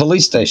real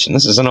police station.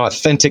 This is an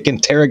authentic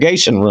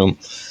interrogation room.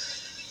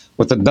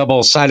 with the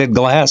double-sided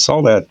glass,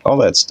 all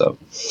that stuff.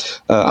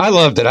 I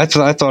loved it. I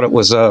thought it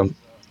was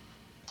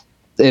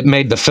it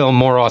made the film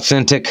more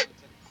authentic.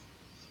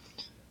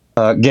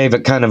 Gave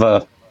it kind of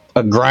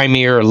a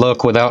grimier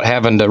look without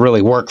having to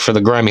really work for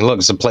the grimy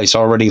looks. The place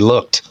already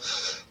looked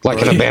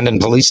like an abandoned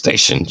police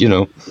station, you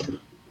know.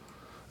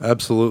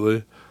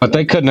 Absolutely. But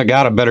they couldn't have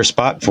got a better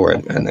spot for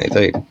it, and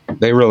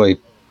they really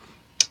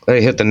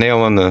hit the nail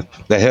on the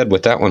head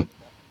with that one.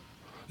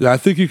 Yeah, I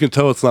think you can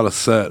tell it's not a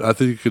set. I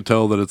think you can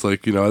tell that it's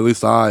like, you know, at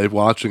least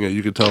watching it,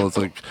 you can tell it's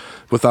like,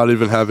 without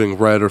even having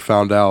read or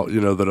found out,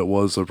 you know, that it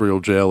was a real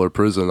jail or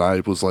prison,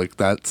 I was like,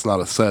 that's not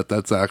a set.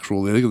 That's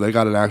actually, they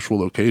got an actual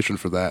location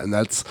for that. And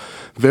that's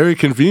very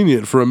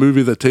convenient for a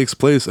movie that takes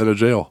place in a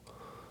jail.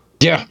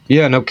 Yeah,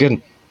 no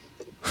kidding.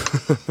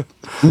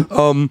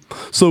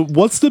 So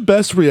what's the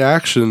best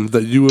reaction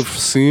that you have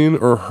seen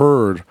or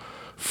heard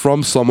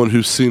from someone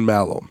who's seen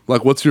Malum?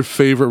 Like, what's your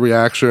favorite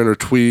reaction or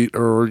tweet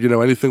or, you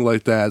know, anything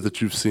like that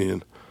you've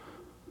seen?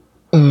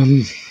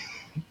 You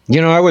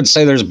know, I would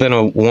say there's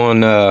been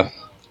one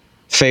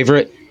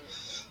favorite,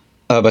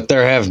 but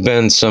there have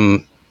been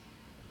some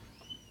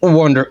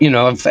you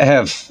know, I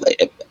have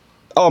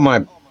all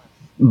my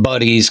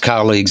buddies,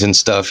 colleagues and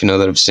stuff, you know,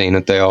 that have seen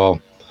it. They all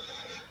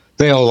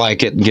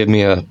like it and give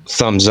me a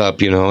thumbs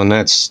up, you know, and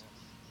that's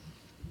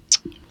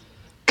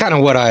kind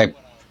of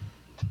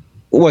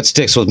what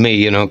sticks with me,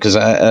 you know, because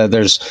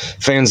there's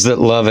fans that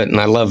love it, and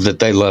I love that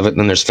they love it, and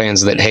then there's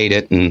fans that hate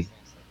it, and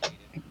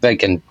they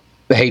can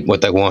hate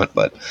what they want.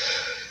 But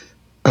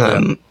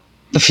a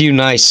few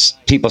nice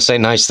people say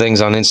nice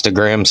things on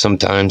Instagram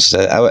sometimes.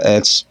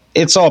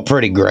 It's all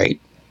pretty great,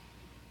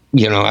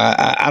 you know.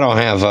 I don't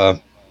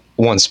have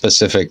one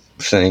specific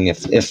thing.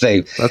 If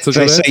they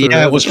say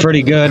yeah, it was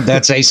pretty good,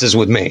 that's aces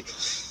with me.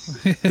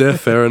 Yeah,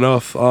 fair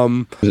enough.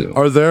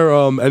 Are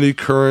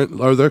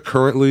there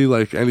currently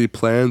like any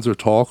plans or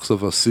talks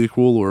of a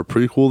sequel or a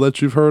prequel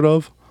that you've heard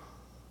of?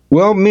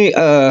 Well, me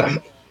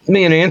and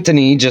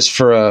Anthony, just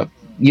for a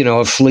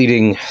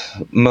fleeting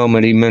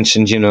moment, he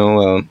mentioned, you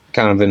know,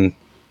 kind of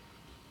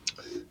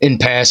in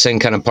passing,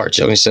 kind of part.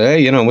 We say, hey,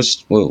 you know,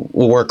 we'll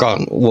work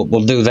on,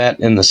 we'll do that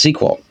in the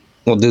sequel.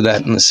 We'll do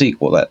that in the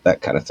sequel,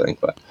 that kind of thing.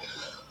 But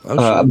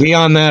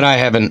beyond that, I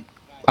haven't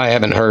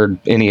heard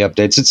any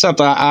updates. It's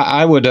something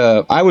I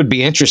would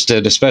be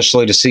interested,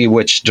 especially to see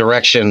which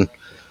direction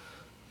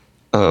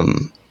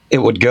it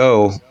would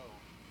go,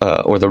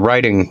 or the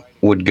writing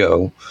would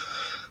go.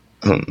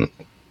 But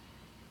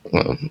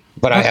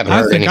I haven't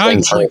heard anything. I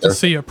think I'd like to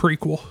see a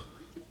prequel.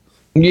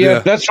 Yeah,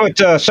 that's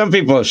what some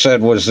people have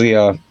said was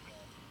the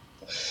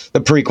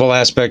prequel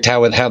aspect,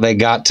 how they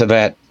got to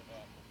that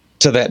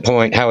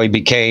point, how he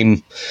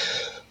became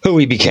who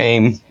he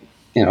became.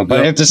 You know,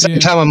 but at the same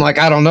time, I'm like,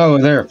 I don't know.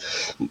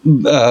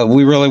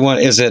 We really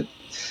want.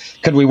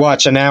 Could we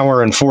watch an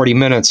hour and 40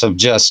 minutes of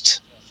just,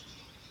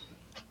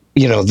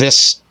 you know,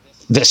 this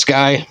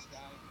guy,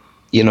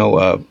 you know,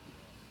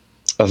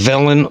 a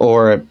villain,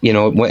 or, you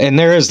know, and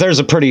there's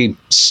a pretty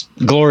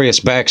glorious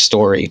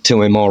backstory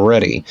to him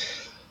already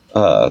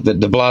that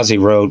de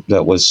Blasi wrote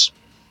that was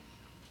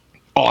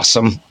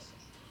awesome,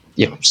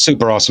 you know,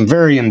 super awesome,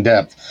 very in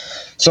depth.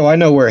 So I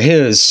know where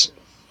his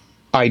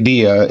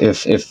idea,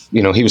 if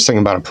you know, he was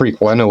thinking about a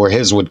prequel, I know where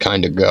his would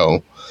kind of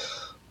go.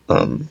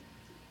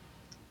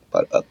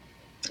 But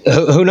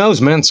who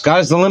knows, man?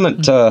 Sky's the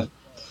limit.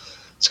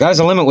 Sky's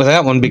the limit with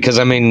that one, because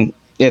I mean,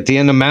 at the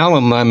end of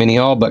Malum, I mean, he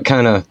all but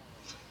kind of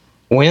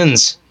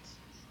wins.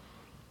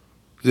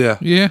 Yeah.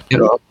 You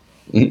know,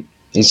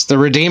 he's the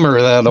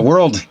redeemer. The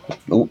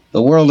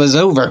world is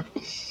over,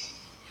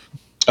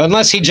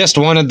 unless he just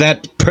wanted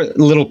that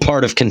little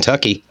part of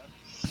Kentucky.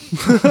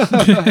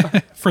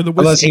 For the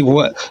whiskey.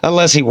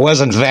 Unless he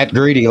wasn't that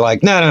greedy,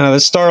 like no, the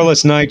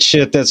Starless Night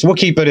shit. We'll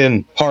keep it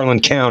in Harlan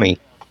County.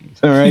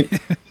 All right.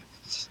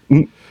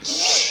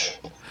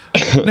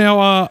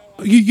 Now,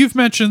 you've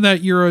mentioned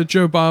that you're a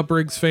Joe Bob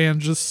Briggs fan,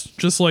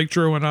 just like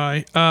Drew and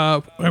I.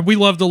 And we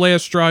love The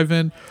Last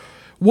Drive-In.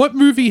 What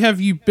movie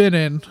have you been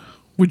in?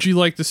 Would you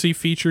like to see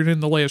featured in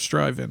The Last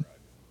Drive-In?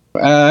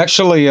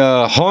 Actually,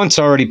 Haunt's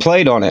already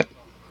played on it.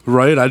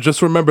 Right, I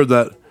just remembered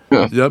that.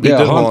 Yep, he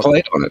did. Haunt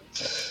played on it.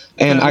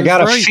 And I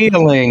got a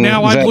feeling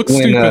now that when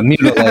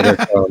Mutilator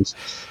comes,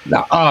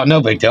 no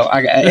big deal.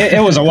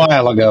 It was a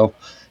while ago,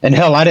 and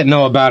hell, I didn't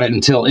know about it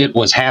until it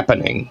was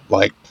happening.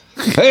 Like,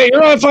 hey,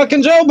 you're on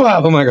fucking Joe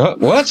Bob. I'm like,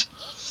 what?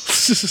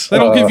 They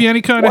don't give you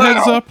any kind of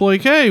heads up,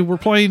 like, hey, we're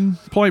playing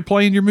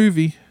your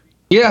movie.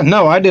 Yeah,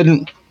 no, I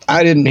didn't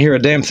hear a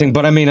damn thing.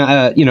 But I mean,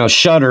 you know,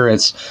 Shudder.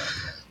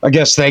 I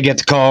guess they get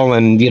the call,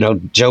 and you know,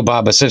 Joe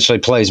Bob essentially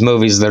plays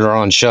movies that are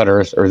on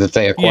Shudder or that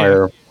they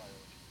acquire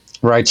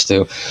rights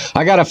to.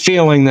 I got a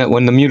feeling that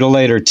when the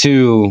Mutilator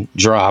 2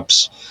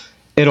 drops,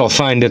 it'll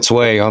find its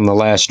way on The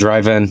Last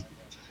Drive-In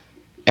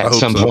at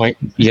some point,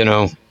 you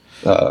know.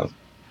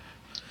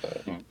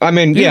 I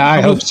mean,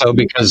 I hope so,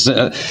 because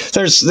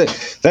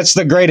that's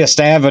the greatest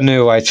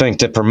avenue, I think,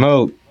 to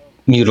promote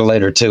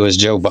Mutilator 2 is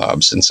Joe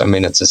Bob, since I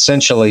mean, it's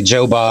essentially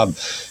Joe Bob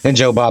and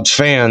Joe Bob's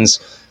fans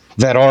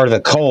that are the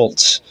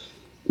cults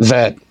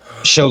that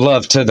show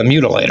love to the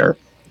Mutilator.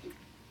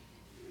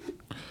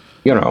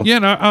 You know. Yeah,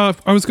 no,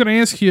 I was going to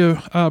ask you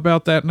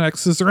about that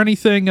next. Is there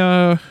anything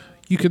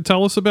you can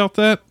tell us about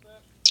that?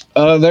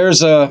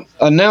 There's a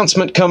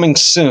announcement coming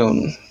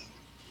soon.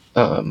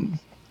 I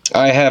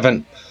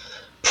haven't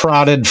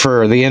prodded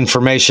for the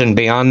information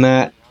beyond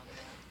that.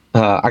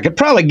 I could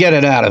probably get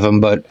it out of them,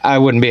 but I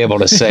wouldn't be able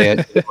to say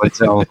it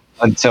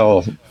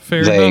until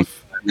they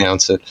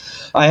announce it.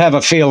 I have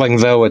a feeling,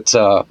 though,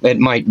 it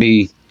might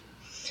be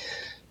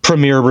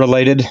premiere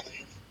related.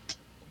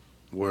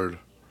 Word.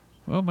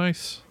 Well,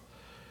 nice.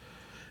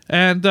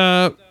 And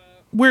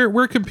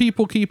where can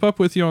people keep up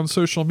with you on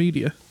social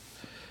media?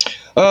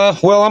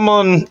 Well, I'm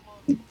on,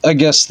 I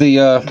guess,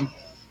 the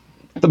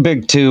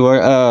big two.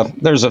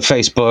 There's a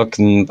Facebook,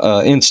 and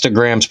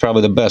Instagram's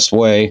probably the best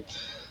way.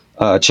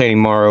 Chaney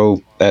Morrow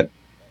at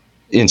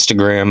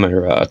Instagram,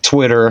 or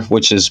Twitter,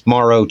 which is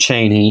Morrow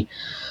Chaney,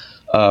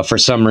 for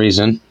some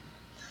reason.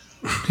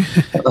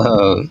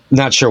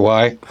 Not sure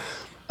why.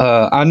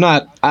 I'm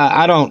not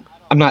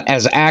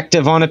as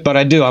active on it, but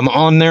I'm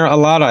on there a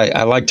lot.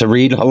 I like to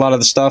read a lot of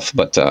the stuff,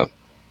 but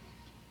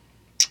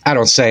I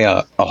don't say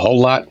a whole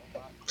lot,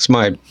 because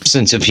my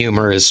sense of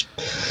humor is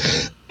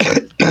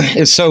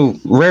so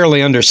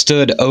rarely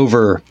understood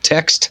over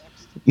text.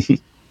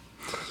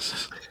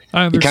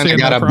 I you kind understand of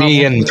got to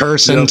be in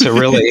person to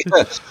really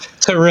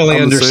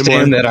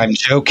understand that I'm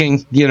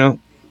joking, you know.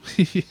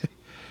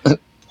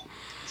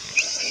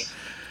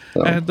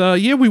 And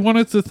we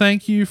wanted to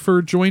thank you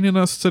for joining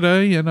us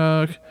today, and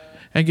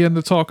again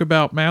to talk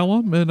about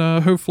Malum, and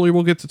hopefully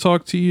we'll get to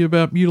talk to you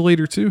about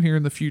Mutilator 2 here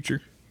in the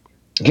future.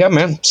 Yeah,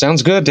 man,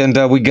 sounds good.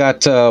 And we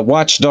got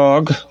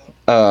Watchdog,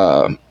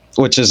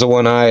 which is the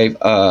one I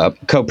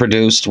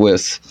co-produced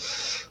with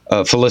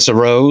Felissa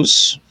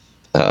Rose,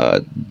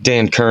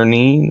 Dan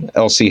Kearney,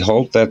 Elsie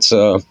Holt.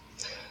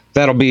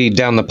 That'll be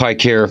down the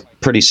pike here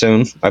pretty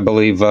soon, I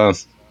believe.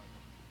 Late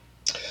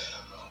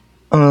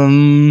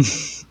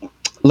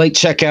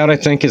Checkout, I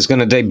think, is going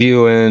to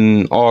debut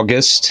in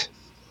August.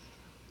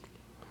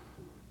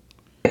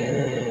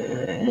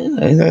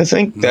 I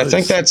think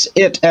that's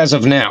it as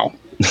of now.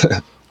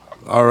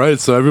 All right,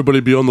 so everybody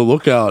be on the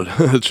lookout.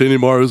 Chaney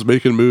Morrow's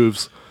making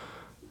moves.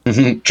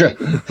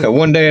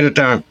 One day at a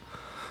time.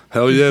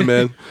 Hell yeah,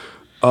 man.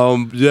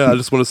 I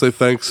just want to say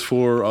thanks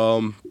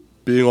for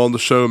being on the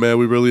show, man.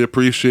 We really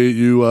appreciate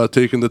you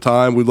taking the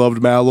time. We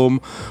loved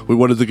Malum. We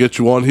wanted to get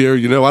you on here.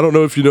 You know, I don't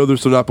know if you know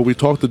this or not, but we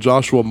talked to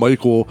Joshua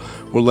Michael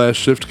when Last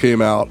Shift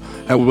came out,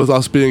 and with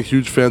us being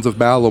huge fans of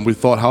Malum, we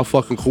thought, how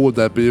fucking cool would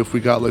that be if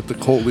we got like the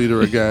cult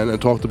leader again and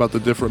talked about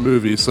the different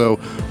movies. So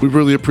we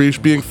really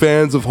appreciate being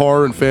fans of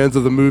horror and fans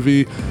of the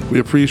movie. We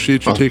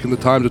appreciate you taking the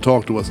time to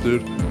talk to us,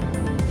 dude.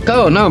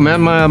 Oh no,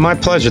 man, my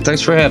pleasure.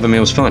 Thanks for having me.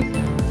 It was fun.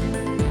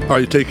 All right,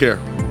 you take care.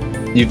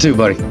 You too,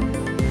 buddy.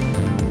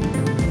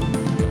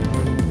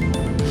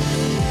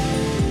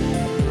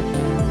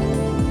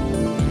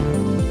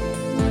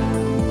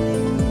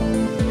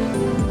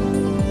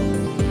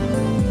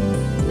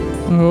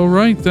 All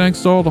right,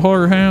 thanks to all the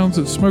horror hounds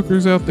and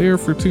smokers out there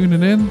for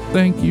tuning in.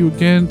 Thank you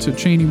again to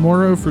Chaney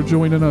Morrow for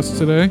joining us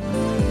today.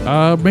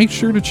 Make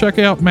sure to check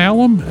out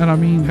Malum, and I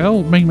mean,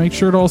 hell, make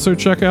sure to also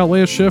check out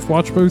Last Shift.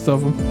 Watch both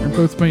of them. They're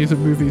both amazing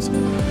movies.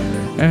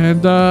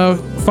 And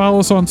follow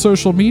us on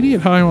social media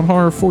at High on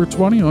Horror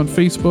 420 on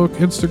Facebook,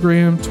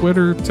 Instagram,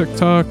 Twitter,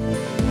 TikTok.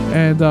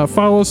 And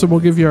follow us, and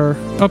we'll give you our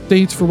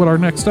updates for what our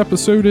next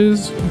episode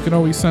is. You can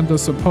always send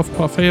us some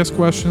Puff Ask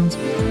questions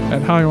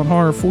at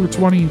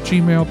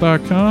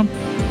highonhorror420@gmail.com.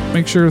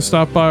 Make sure to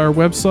stop by our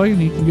website,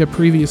 and you can get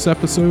previous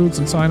episodes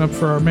and sign up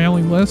for our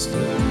mailing list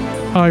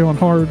at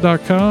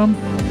highonhorror.com.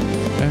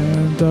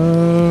 And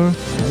I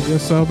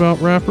guess I'll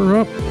about wrap her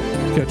up.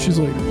 Catch you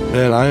later.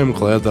 Man, I am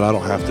glad that I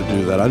don't have to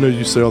do that. I know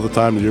you say all the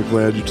time that you're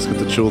glad you just get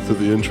to chill through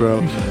the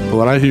intro, but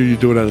when I hear you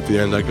doing that at the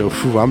end, I go,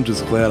 phew, I'm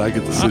just glad I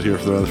get to sit here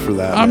for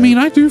that. I mean,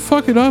 I do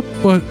fuck it up,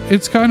 but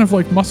it's kind of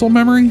like muscle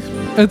memory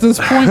at this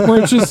point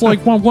where it's just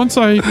like, well,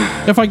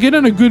 if I get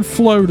in a good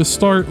flow to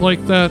start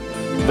like that,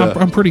 yeah.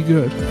 I'm pretty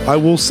good. I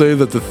will say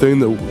that the thing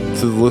that,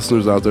 to the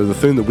listeners out there, the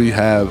thing that we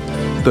have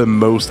the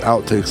most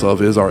outtakes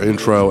of is our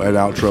intro and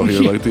outro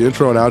here. Like the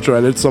intro and outro,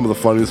 and it's some of the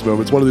funniest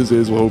moments. One of these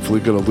days we'll hopefully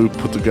get a loop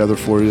put together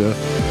for you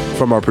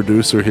from our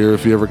producer here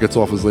if he ever gets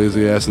off his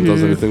lazy ass and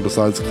does anything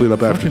besides clean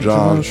up after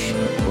John. Josh.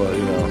 But,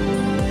 you know.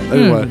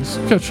 Anyway.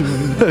 Catch you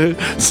later.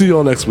 See you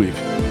all next week.